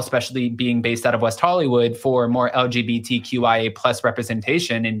call, especially being based out of West Hollywood, for more LGBTQIA plus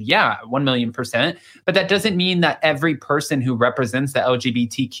representation. And yeah, 1,000,000%. But that doesn't mean that every person who represents the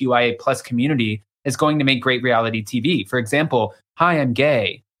LGBTQIA plus community is going to make great reality TV. For example, hi, I'm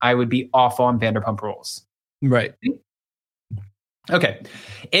gay. I would be awful on Vanderpump Rules. Right. Okay.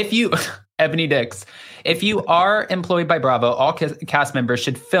 Ebony Dix, if you are employed by Bravo, all cast members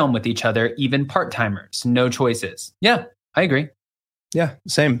should film with each other, even part-timers. No choices. Yeah, I agree. Yeah,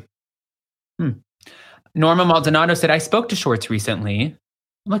 same. Norma Maldonado said, I spoke to Schwartz recently.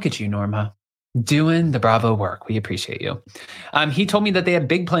 Look at you, Norma. Doing the Bravo work. We appreciate you. He told me that they have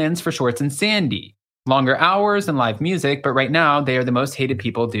big plans for Schwartz and Sandy. Longer hours and live music, but right now they are the most hated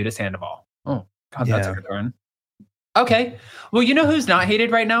people due to Sandoval. Oh, God, that's a good one. Okay. Well, you know who's not hated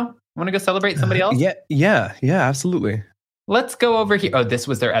right now? Want to go celebrate somebody else? Yeah, absolutely. Let's go over here. Oh, this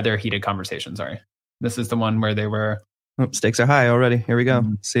was their other heated conversation. Sorry. This is the one where they were... Oh, stakes are high already. Here we go.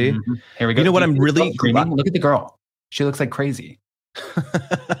 See? Here we go. You know what I'm really... Look at the girl. She looks like crazy.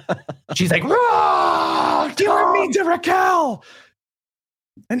 She's like, turn me to Raquel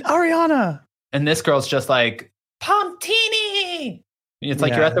and Ariana. And this girl's just like, Pontini. It's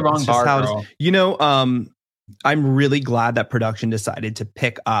like you're at the wrong bar, girl. You know, I'm really glad that production decided to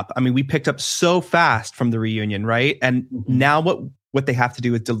pick up. I mean, we picked up so fast from the reunion, right? And now what they have to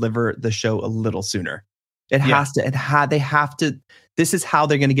do is deliver the show a little sooner. They have to. This is how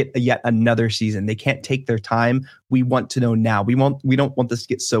they're going to get yet another season. They can't take their time. We want to know now. We don't want this to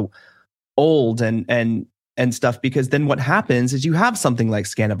get so old and stuff, because then what happens is you have something like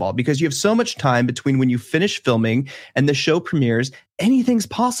Scandival, because you have so much time between when you finish filming and the show premieres. Anything's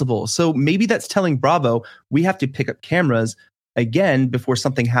possible. So maybe that's telling Bravo, we have to pick up cameras again before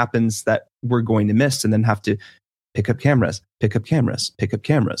something happens that we're going to miss, and then have to pick up cameras,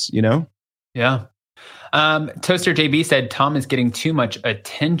 you know? Yeah. Toaster JB said Tom is getting too much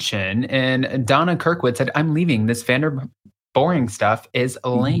attention, and Donna Kirkwood said, "I'm leaving. This boring stuff is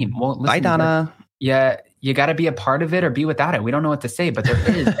lame." Well, listen, bye, Donna. Yeah, you got to be a part of it or be without it. We don't know what to say, but there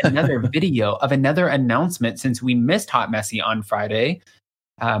is another video of another announcement since we missed Hot Messy on Friday.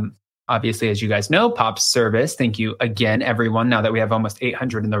 Obviously, as you guys know, Pop's Service. Thank you again, everyone. Now that we have almost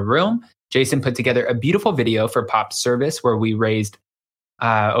 800 in the room, Jason put together a beautiful video for Pop's Service where we raised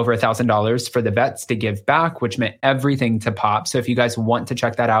over $1,000 for the vets to give back, which meant everything to Pop. So if you guys want to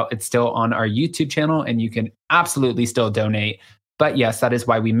check that out, it's still on our YouTube channel and you can absolutely still donate. But yes, that is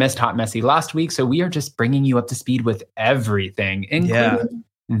why we missed Hot Messy last week. So we are just bringing you up to speed with everything, including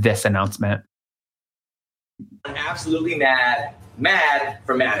this announcement. I'm absolutely mad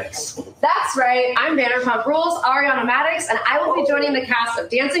for Maddox. That's right. I'm Vanderpump Rules, Ariana Maddox, and I will be joining the cast of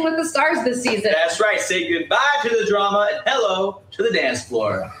Dancing with the Stars this season. That's right. Say goodbye to the drama and hello to the dance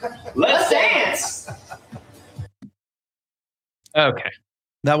floor. Let's dance. Okay.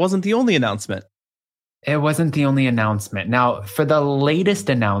 That wasn't the only announcement. It wasn't the only announcement. Now, for the latest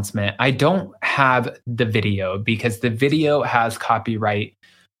announcement, I don't have the video because the video has copyright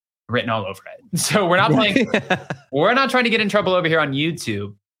written all over it. So we're not playing, we're not trying to get in trouble over here on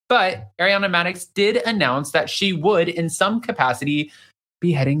YouTube. But Ariana Maddox did announce that she would, in some capacity,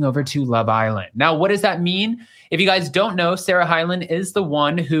 be heading over to Love Island. Now, what does that mean? If you guys don't know, Sarah Hyland is the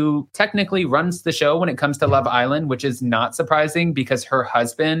one who technically runs the show when it comes to Love Island, which is not surprising because her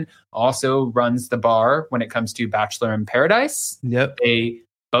husband also runs the bar when it comes to Bachelor in Paradise. Yep. They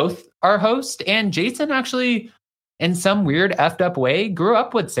both are host, and Jason actually, in some weird effed up way, grew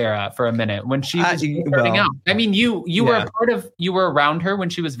up with Sarah for a minute when she was starting out. I mean, you were you were around her when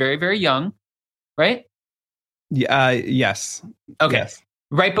she was very, very young, right? Yeah. Yes. Okay. Yes.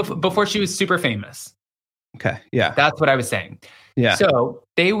 Right before she was super famous. Okay. Yeah. That's what I was saying. Yeah. So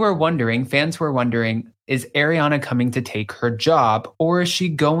fans were wondering, is Ariana coming to take her job or is she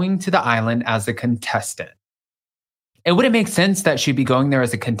going to the island as a contestant? It wouldn't make sense that she'd be going there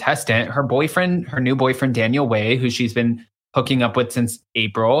as a contestant. Her new boyfriend, Daniel Way, who she's been hooking up with since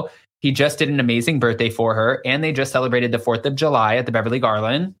April, he just did an amazing birthday for her and they just celebrated the 4th of July at the Beverly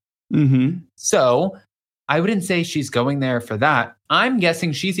Garland. Mm-hmm. So I wouldn't say she's going there for that. I'm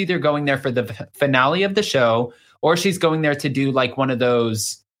guessing she's either going there for the finale of the show or she's going there to do like one of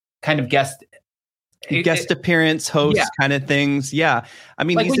those kind of guest appearance host kind of things. Yeah. I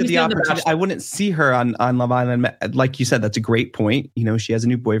mean, these are the opportunities. I wouldn't see her on Love Island. Like you said, that's a great point. You know, she has a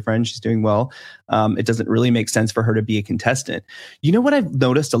new boyfriend. She's doing well. It doesn't really make sense for her to be a contestant. You know what I've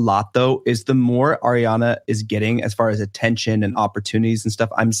noticed a lot, though, is the more Ariana is getting as far as attention and opportunities and stuff,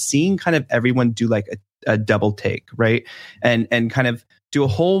 I'm seeing kind of everyone do like a double take, right? And kind of do a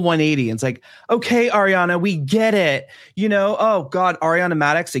whole 180. And it's like, okay, Ariana, we get it. You know, oh God, Ariana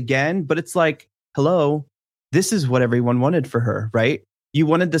Maddox again. But it's like, hello, this is what everyone wanted for her, right? You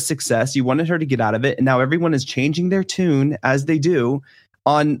wanted the success, you wanted her to get out of it. And now everyone is changing their tune as they do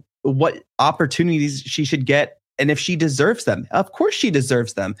on what opportunities she should get. And if she deserves them, of course she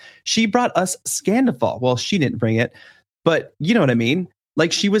deserves them. She brought us Scandal. Well, she didn't bring it, but you know what I mean?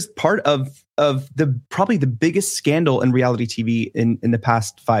 Like she was part of the probably the biggest scandal in reality TV in the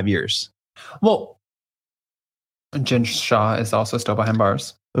past 5 years. Well, Jen Shaw is also still behind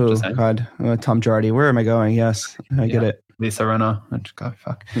bars. Oh God, Tom Girardi. Where am I going? Yes, I get it. Lisa Rinna. God,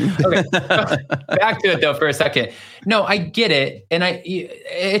 fuck. Okay, back to it though for a second. No, I get it, and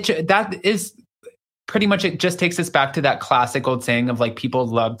that is pretty much it. Just takes us back to that classic old saying of like people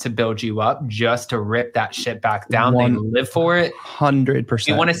love to build you up just to rip that shit back down. They live for it. 100%.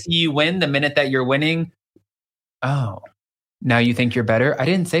 They want to see you win the minute that you're winning. Oh. Now you think you're better? I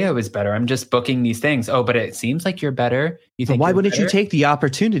didn't say I was better. I'm just booking these things. Oh, but it seems like you're better. You think? Why wouldn't you take the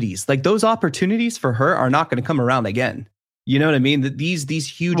opportunities? Like those opportunities for her are not going to come around again. You know what I mean? That these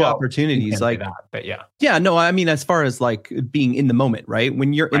huge opportunities, like that, but yeah. No. I mean, as far as like being in the moment, right?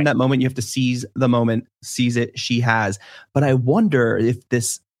 When you're in that moment, you have to seize the moment. Seize it. She has. But I wonder if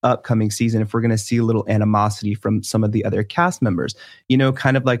this upcoming season, if we're going to see a little animosity from some of the other cast members. You know,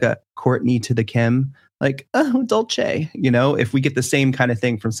 kind of like a Courtney to the Kim. Like, oh, Dolce, you know, if we get the same kind of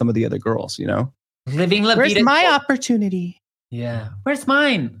thing from some of the other girls, you know, living La Where's Vida. My opportunity? Yeah. Where's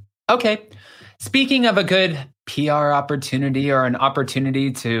mine? Okay. Speaking of a good PR opportunity or an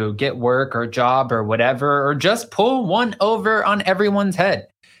opportunity to get work or job or whatever, or just pull one over on everyone's head.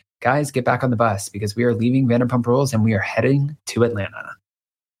 Guys, get back on the bus because we are leaving Vanderpump Rules and we are heading to Atlanta.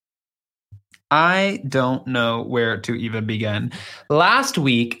 I don't know where to even begin. Last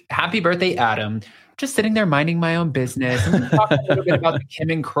week, happy birthday, Adam, just sitting there minding my own business. I'm going to talk a little bit about the Kim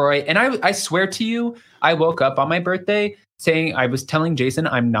and Kroy. And I swear to you, I woke up on my birthday saying, I was telling Jason,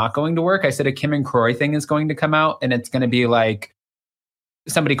 I'm not going to work. I said a Kim and Kroy thing is going to come out and it's going to be like,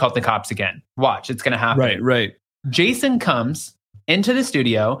 somebody called the cops again. Watch, it's going to happen. Right. Jason comes into the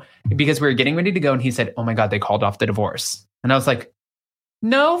studio because we were getting ready to go. And he said, oh my God, they called off the divorce. And I was like,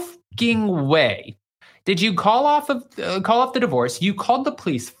 no fucking way. Did you call off the divorce? You called the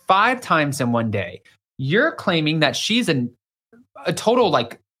police 5 times in one day. You're claiming that she's a total,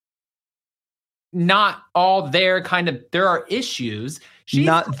 like, not all there kind of, there are issues. She's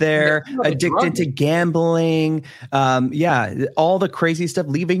not there, addicted to gambling. All the crazy stuff,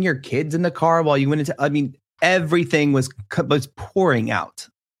 leaving your kids in the car while you went into, I mean, everything was pouring out.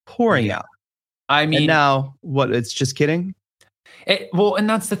 I mean, and now what? It's just kidding. Well, and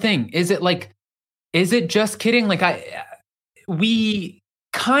that's the thing. Is it just kidding? Like we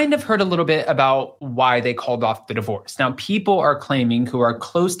kind of heard a little bit about why they called off the divorce. Now, people are claiming who are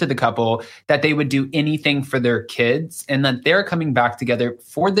close to the couple that they would do anything for their kids and that they're coming back together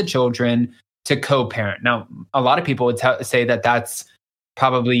for the children to co-parent. Now, a lot of people would say that that's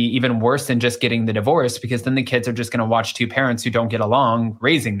probably even worse than just getting the divorce, because then the kids are just going to watch 2 parents who don't get along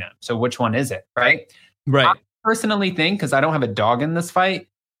raising them. So which one is it, right? Right. I personally think, because I don't have a dog in this fight,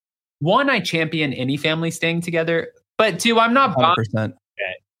 1, I champion any family staying together, but 2, I'm not 100%.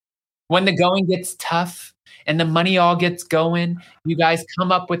 When the going gets tough and the money all gets going, you guys come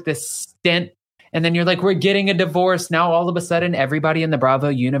up with this stint and then you're like, we're getting a divorce. Now, all of a sudden, everybody in the Bravo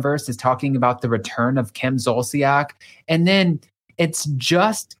universe is talking about the return of Kim Zolciak. And then it's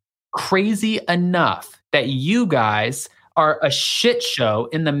just crazy enough that you guys are a shit show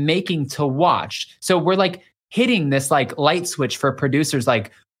in the making to watch. So we're like hitting this like light switch for producers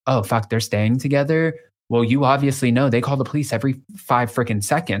like, oh, fuck, they're staying together. Well, you obviously know they call the police every 5 freaking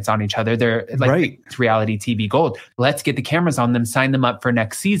seconds on each other. They're like, It's reality TV gold. Let's get the cameras on them, sign them up for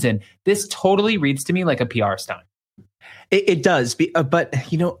next season. This totally reads to me like a PR stunt. It does. But,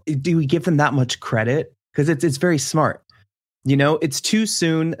 do we give them that much credit? Because it's very smart. It's too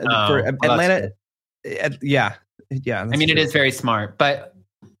soon for Atlanta. Yeah. I mean, it is very smart, but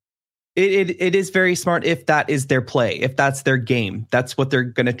it is very smart if that is their play, if that's their game. That's what they're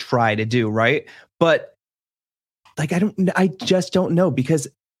going to try to do, right? But I just don't know, because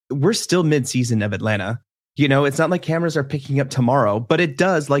we're still mid-season of Atlanta. It's not like cameras are picking up tomorrow, but it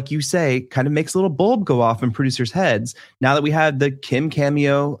does, like you say, kind of makes a little bulb go off in producers' heads now that we had the Kim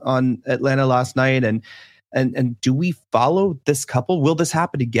cameo on Atlanta last night. And do we follow this couple? Will this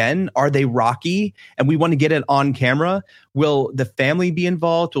happen again? Are they rocky? And we want to get it on camera. Will the family be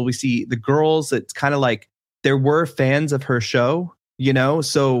involved? Will we see the girls? It's kind of like there were fans of her show,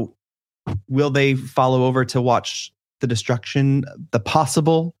 so will they follow over to watch the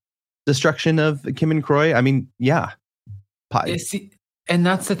possible destruction of Kim and Kroy? I mean, yeah. And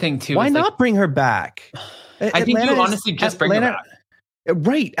that's the thing too. Why not bring her back? I think you honestly just bring her back.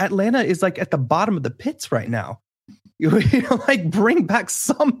 Right. Atlanta is like at the bottom of the pits right now. Bring back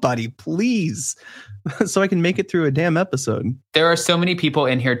somebody, please, so I can make it through a damn episode. There are so many people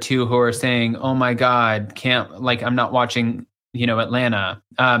in here too who are saying, oh my God, I'm not watching, Atlanta.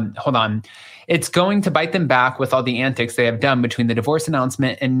 Hold on. It's going to bite them back with all the antics they have done between the divorce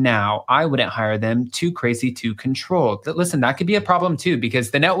announcement and now. I wouldn't hire them. Too crazy to control. Listen, that could be a problem too,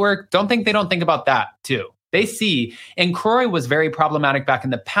 because the network, don't think about that too. They see, and Kroy was very problematic back in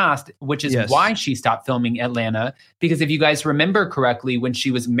the past, which is why she stopped filming Atlanta. Because if you guys remember correctly, when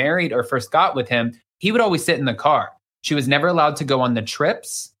she was married or first got with him, he would always sit in the car. She was never allowed to go on the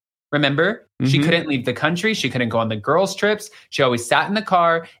trips. Remember? She couldn't leave the country. She couldn't go on the girls' trips. She always sat in the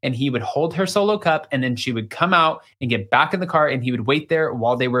car and he would hold her solo cup and then she would come out and get back in the car and he would wait there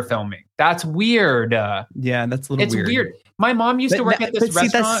while they were filming. That's weird. Yeah, that's a little weird. It's weird. My mom used to work at this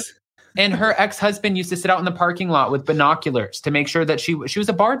restaurant. And her ex-husband used to sit out in the parking lot with binoculars to make sure that she was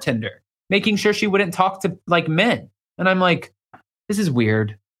a bartender, making sure she wouldn't talk to like men. And I'm like, this is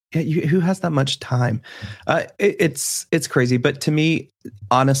weird. Yeah, who has that much time? It's crazy. But to me,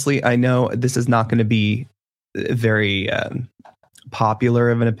 honestly, I know this is not going to be very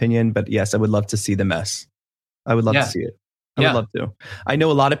popular of an opinion. But yes, I would love to see the mess. I would love to see it. I would love to. I know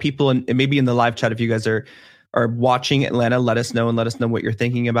a lot of people, and maybe in the live chat, if you guys are watching Atlanta, let us know what you're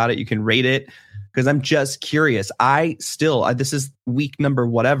thinking about it. You can rate it, because I'm just curious. This is week number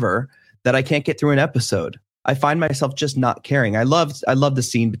whatever that I can't get through an episode. I find myself just not caring. I love the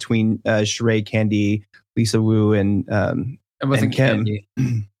scene between Sheree, Candy, Lisa Wu, and it wasn't Kim. Candy.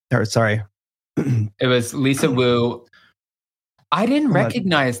 Sorry, it was Lisa Wu. I didn't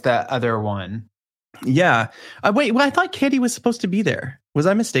recognize that other one. Yeah. Wait. Well, I thought Candy was supposed to be there. Was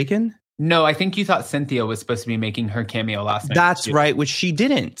I mistaken? No, I think you thought Cynthia was supposed to be making her cameo last night. That's right, which she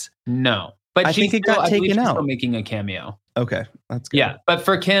didn't. No, but I think it got taken out. Still making a cameo. Okay, that's good. Yeah, but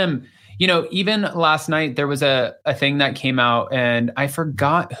for Kim, even last night there was a thing that came out, and I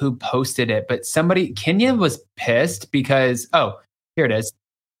forgot who posted it, but Kenya was pissed because here it is.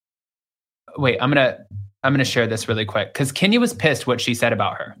 Wait, I'm gonna share this really quick because Kenya was pissed what she said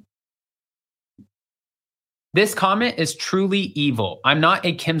about her. This comment is truly evil. I'm not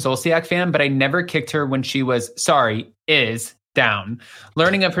a Kim Zolciak fan, but I never kicked her when she is down.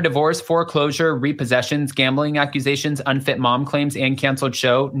 Learning of her divorce, foreclosure, repossessions, gambling accusations, unfit mom claims, and canceled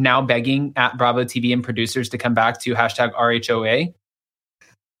show, now begging at Bravo TV and producers to come back to #RHOA.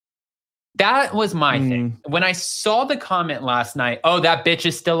 That was my thing. When I saw the comment last night, that bitch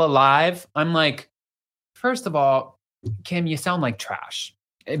is still alive. I'm like, first of all, Kim, you sound like trash.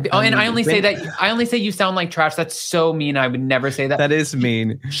 And I only say you sound like trash. That's so mean. I would never say that. That is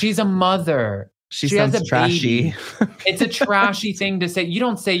mean. She's a mother. She sounds has a trashy. It's a trashy thing to say. You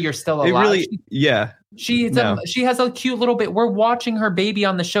don't say you're still alive. It really, yeah. She has a cute little bit. We're watching her baby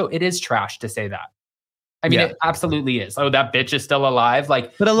on the show. It is trash to say that. I mean, It absolutely is. Oh, that bitch is still alive.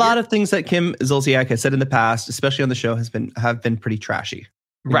 But a lot of things that Kim Zolciak has said in the past, especially on the show, have been pretty trashy.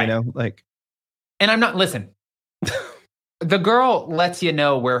 Right. And I'm not, listen. The girl lets you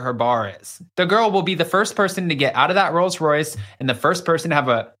know where her bar is. The girl will be the first person to get out of that Rolls Royce and the first person to have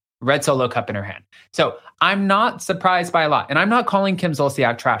a red Solo cup in her hand. So I'm not surprised by a lot. And I'm not calling Kim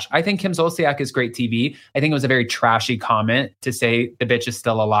Zolciak trash. I think Kim Zolciak is great TV. I think it was a very trashy comment to say the bitch is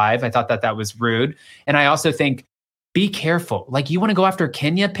still alive. I thought that was rude. And I also think, be careful. You want to go after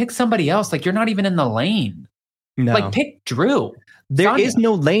Kenya? Pick somebody else. You're not even in the lane. No. Pick Drew. There is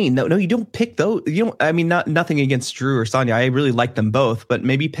no lane. No, you don't pick those. You don't. I mean, nothing against Drew or Sonia. I really like them both, but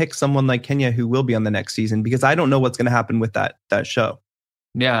maybe pick someone like Kenya who will be on the next season because I don't know what's going to happen with that show.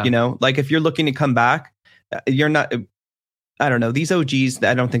 Yeah, if you're looking to come back, you're not. I don't know. These OGs,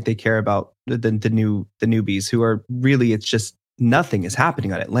 I don't think they care about the newbies who are really. It's just nothing is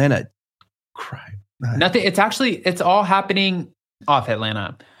happening on Atlanta. Cry. Nothing. It's all happening off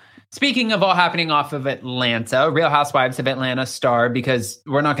Atlanta. Speaking of all happening off of Atlanta, Real Housewives of Atlanta star, because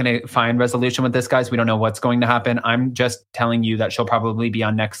we're not going to find resolution with this, guys. We don't know what's going to happen. I'm just telling you that she'll probably be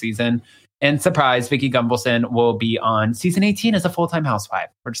on next season. And surprise, Vicky Gunvalson will be on season 18 as a full-time housewife.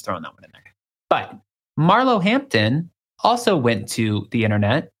 We're just throwing that one in there. But Marlo Hampton also went to the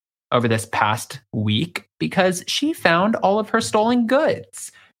internet over this past week because she found all of her stolen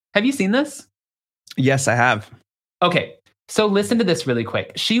goods. Have you seen this? Yes, I have. Okay. So listen to this really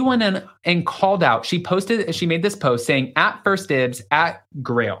quick. She went in and called out. She made this post saying, at First Dibs, at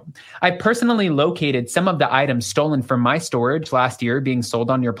Grail, I personally located some of the items stolen from my storage last year being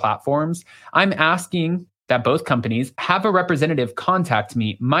sold on your platforms. I'm asking that both companies have a representative contact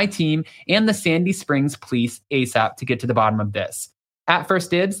me, my team, and the Sandy Springs Police ASAP to get to the bottom of this. At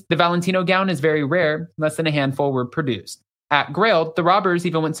First Dibs, the Valentino gown is very rare. Less than a handful were produced. At Grail, the robbers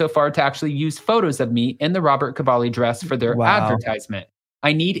even went so far to actually use photos of me in the Robert Cavalli dress for their advertisement.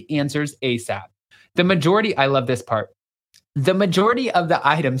 I need answers ASAP. I love this part. The majority of the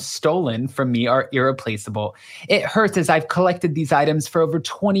items stolen from me are irreplaceable. It hurts as I've collected these items for over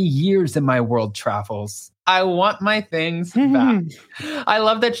 20 years in my world travels. I want my things back. I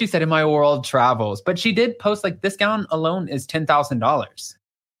love that she said in my world travels, but she did post this gown alone is $10,000.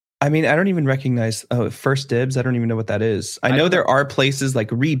 I mean, I don't even recognize First Dibs. I don't even know what that is. I know there are places like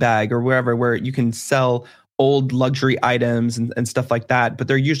Rebag or wherever where you can sell old luxury items and stuff like that, but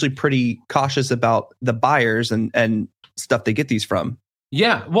they're usually pretty cautious about the buyers and stuff they get these from.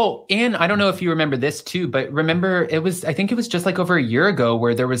 Yeah. Well, and I don't know if you remember this too, but remember I think it was just over a year ago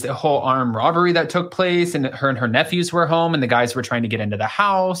where there was a whole armed robbery that took place and her nephews were home and the guys were trying to get into the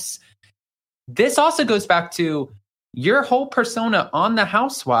house. This also goes back to your whole persona on the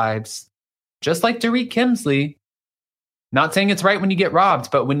Housewives, just like Dorit Kemsley, not saying it's right when you get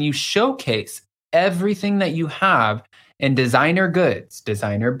robbed, but when you showcase everything that you have in designer goods,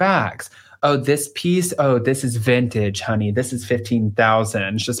 designer bags. Oh, this piece. Oh, this is vintage, honey. This is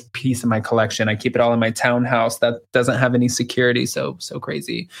 $15,000. It's just a piece of my collection. I keep it all in my townhouse that doesn't have any security. So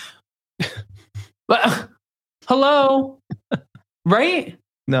crazy. But hello, right?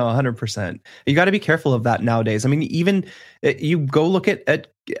 No, 100%. You got to be careful of that nowadays. I mean, even you go look at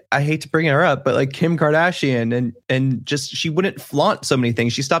I hate to bring her up, but Kim Kardashian and just she wouldn't flaunt so many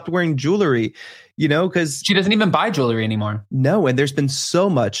things. She stopped wearing jewelry, because she doesn't even buy jewelry anymore. No, and there's been so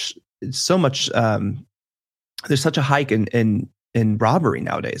much. There's such a hike in robbery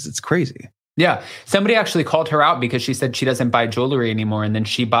nowadays. It's crazy. Yeah. Somebody actually called her out because she said she doesn't buy jewelry anymore. And then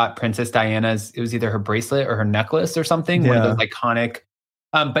she bought Princess Diana's, it was either her bracelet or her necklace or something. Yeah. One of those iconic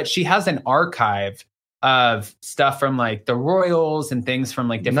But she has an archive of stuff from like the Royals and things from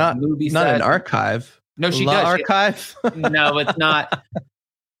like different movies. Not an archive. No, she La does. Archive. No, it's not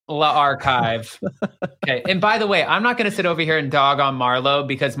La Archive. Okay. And by the way, I'm not going to sit over here and dog on Marlo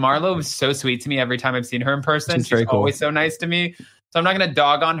because Marlo was so sweet to me every time I've seen her in person. She's very cool. Always so nice to me. So I'm not going to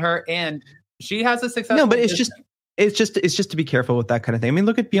dog on her. And she has a successful. No, but it's just to be careful with that kind of thing. I mean,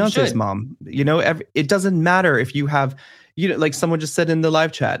 look at Beyonce's mom. You know, it doesn't matter if you have, you know, like someone just said in the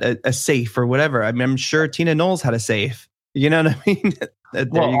live chat, a safe or whatever. I mean, I'm sure Tina Knowles had a safe. You know what I mean? There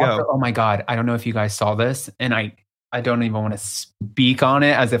you go. Also, oh my God. I don't know if you guys saw this, and I don't even want to speak on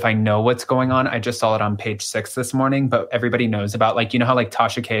it as if I know what's going on. I just saw it on page 6 this morning, but everybody knows about, like, you know how like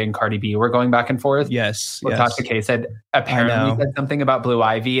Tasha K and Cardi B were going back and forth? Yes. Well, yes. Tasha K said said something about Blue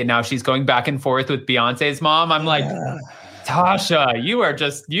Ivy, and now she's going back and forth with Beyonce's mom. I'm like, Tasha,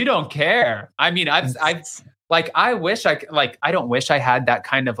 you don't care. I mean, I wish I don't wish I had that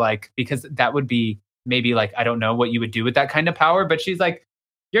kind of like, because that would be maybe like, I don't know what you would do with that kind of power, but she's like,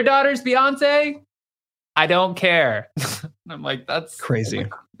 your daughter's Beyonce? I don't care. I'm like, that's crazy.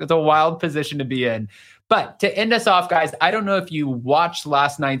 It's a wild position to be in. But to end us off, guys, I don't know if you watched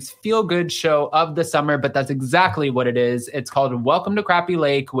last night's feel-good show of the summer, but that's exactly what it is. It's called Welcome to Crappy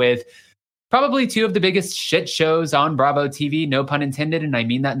Lake, with probably 2 of the biggest shit shows on Bravo TV, no pun intended, and I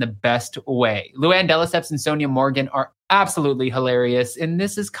mean that in the best way. Luann de Lesseps and Sonia Morgan are absolutely hilarious, and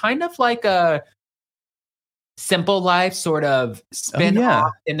this is kind of like a Simple Life sort of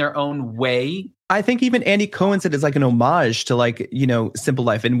spin-off in their own way. I think even Andy Cohen said it's like an homage to, like, you know, Simple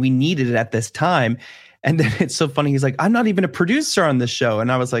Life, and we needed it at this time. And then it's so funny. He's like, I'm not even a producer on this show.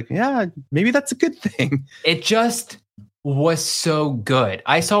 And I was like, yeah, maybe that's a good thing. It just was so good.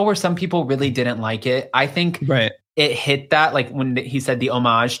 I saw where some people really didn't like it. I think it hit that, like when he said the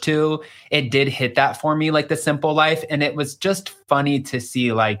homage to, it did hit that for me, like the Simple Life. And it was just funny to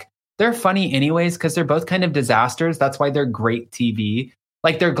see, like, they're funny anyways, because they're both kind of disasters. That's why they're great TV.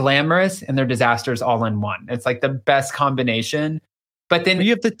 Like, they're glamorous and they're disasters all in one. It's like the best combination. But then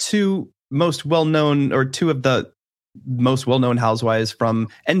you have the 2 most well-known, or 2 of the most well-known housewives from,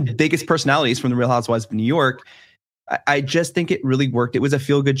 and biggest personalities from the Real Housewives of New York. I just think it really worked. It was a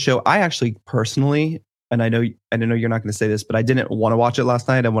feel-good show. I actually personally, and I know you're not going to say this, but I didn't want to watch it last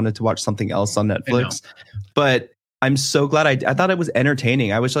night. I wanted to watch something else on Netflix. But I'm so glad I thought it was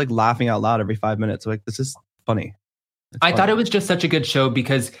entertaining. I was like laughing out loud every 5 minutes. Like, this is funny. I thought it was just such a good show,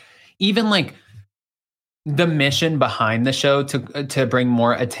 because even like the mission behind the show to bring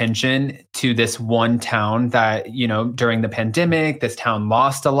more attention to this one town that, you know, during the pandemic, this town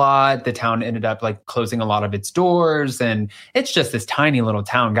lost a lot. The town ended up like closing a lot of its doors, and it's just this tiny little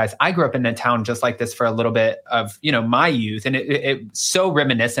town, guys. I grew up in a town just like this for a little bit of, you know, my youth, and it's so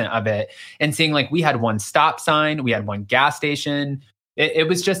reminiscent of it. And seeing, like, we had one stop sign, we had one gas station. It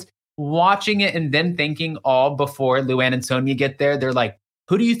was just watching it, and then thinking all before Luann and Sonia get there, they're like,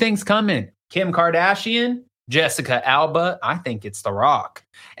 who do you think's coming? Kim Kardashian? Jessica Alba? I think it's The Rock.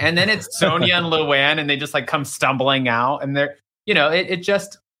 And then it's Sonia and Luann, and they just like come stumbling out, and they're, you know, it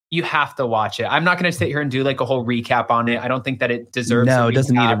just, you have to watch it. I'm not going to sit here and do like a whole recap on it. I don't think that it deserves No, it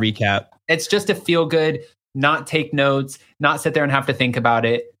doesn't need a recap. It's just a feel good, not take notes, not sit there and have to think about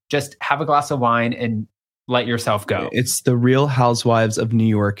it. Just have a glass of wine and let yourself go. It's the Real Housewives of New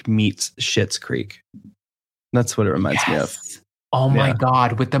York meets Schitt's Creek. That's what it reminds me of. Oh my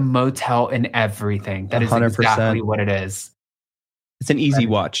God, with the motel and everything. That is 100%. Exactly what it is. It's an easy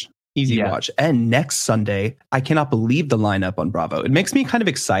watch. Easy watch. And next Sunday, I cannot believe the lineup on Bravo. It makes me kind of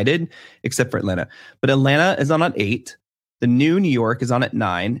excited, except for Atlanta. But Atlanta is on at 8. The new New York is on at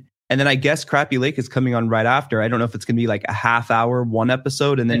 9. And then I guess Crappy Lake is coming on right after. I don't know if it's going to be like a half hour, one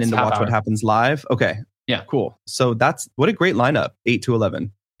episode, and then into Watch What Happens Live. Okay. Yeah. Cool. So that's, what a great lineup, 8 to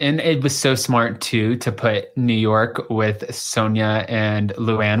 11. And it was so smart, too, to put New York with Sonia and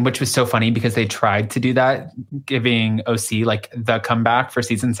Luann, which was so funny because they tried to do that, giving OC like the comeback for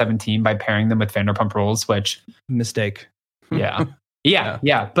season 17 by pairing them with Vanderpump Rules, which... Mistake. Yeah.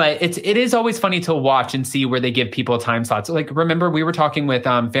 But it is always funny to watch and see where they give people time slots. Like, remember, we were talking with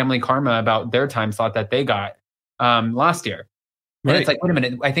Family Karma about their time slot that they got last year. And it's like, wait a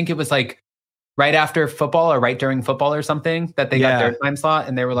minute, I think it was like right after football or right during football or something that they got their time slot,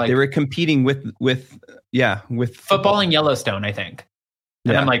 and they were like, they were competing with football and Yellowstone, I think.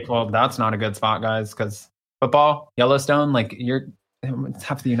 And I'm like, well, that's not a good spot, guys, because football, Yellowstone, like it's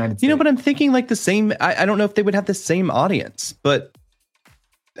half the United States. You know, but I'm thinking like the same. I don't know if they would have the same audience, but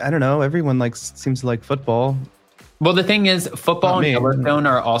I don't know. Everyone seems to like football. Well, the thing is, football and Yellowstone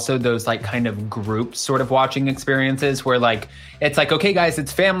are also those like kind of group sort of watching experiences where like it's like, okay, guys,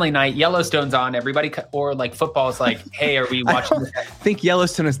 it's family night. Yellowstone's on. Everybody, or like football is like, hey, are we watching this? I think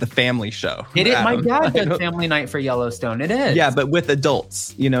Yellowstone is the family show. It is. My dad did family night for Yellowstone. It is. Yeah, but with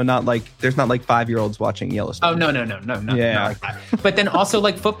adults, not like there's not like 5-year-olds watching Yellowstone. Oh no, yeah. Not like that. But then also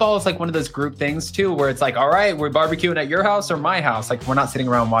like football is like one of those group things too, where it's like, all right, we're barbecuing at your house or my house. Like we're not sitting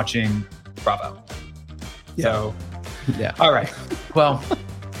around watching Bravo. Yeah. So. Yeah. All right. Well,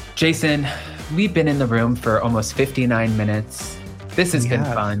 Jason, we've been in the room for almost 59 minutes. This has been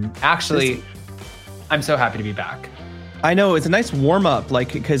fun. Actually, I'm so happy to be back. I know. It's a nice warm up,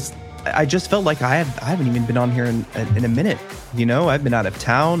 like, because I just felt like I haven't even been on here in a minute. I've been out of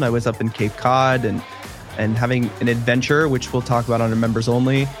town. I was up in Cape Cod and having an adventure, which we'll talk about on our members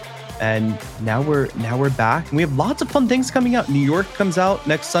only. And now we're back, and we have lots of fun things coming out. New York comes out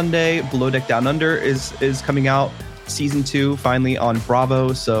next Sunday. Below Deck Down Under is coming out. Season 2 finally on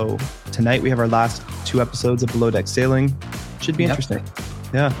Bravo. So tonight we have our last 2 episodes of Below Deck Sailing. Should be interesting.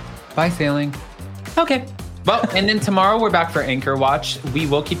 Yeah. Bye, sailing. Okay. Well, and then tomorrow we're back for Anchor Watch. We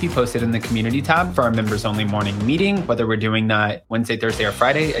will keep you posted in the community tab for our members only morning meeting, whether we're doing that Wednesday, Thursday, or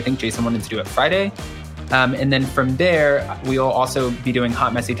Friday. I think Jason wanted to do it Friday. And then from there, we'll also be doing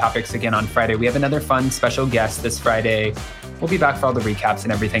Hot Messy Topics again on Friday. We have another fun special guest this Friday. We'll be back for all the recaps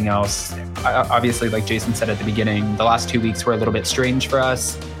and everything else. Obviously, like Jason said at the beginning, the last 2 weeks were a little bit strange for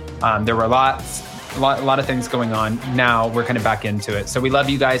us. There were a lot of things going on. Now we're kind of back into it. So we love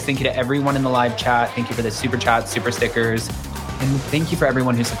you guys. Thank you to everyone in the live chat. Thank you for the super chat, super stickers. And thank you for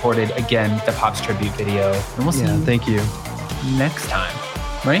everyone who supported, again, the Pops tribute video. And we'll see you thank you next time.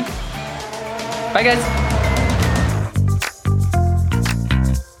 Right? Bye, guys.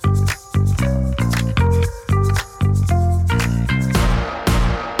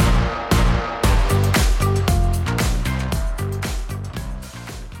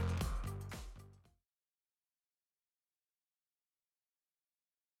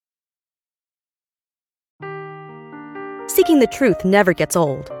 Seeking the truth never gets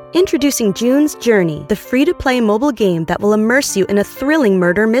old. Introducing June's Journey, the free-to-play mobile game that will immerse you in a thrilling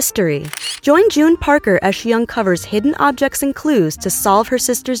murder mystery. Join June Parker as she uncovers hidden objects and clues to solve her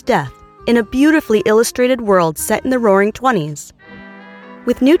sister's death in a beautifully illustrated world set in the Roaring '20s.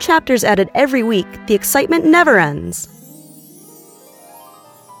 With new chapters added every week, the excitement never ends.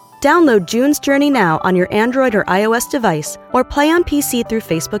 Download June's Journey now on your Android or iOS device, or play on PC through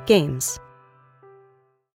Facebook Games.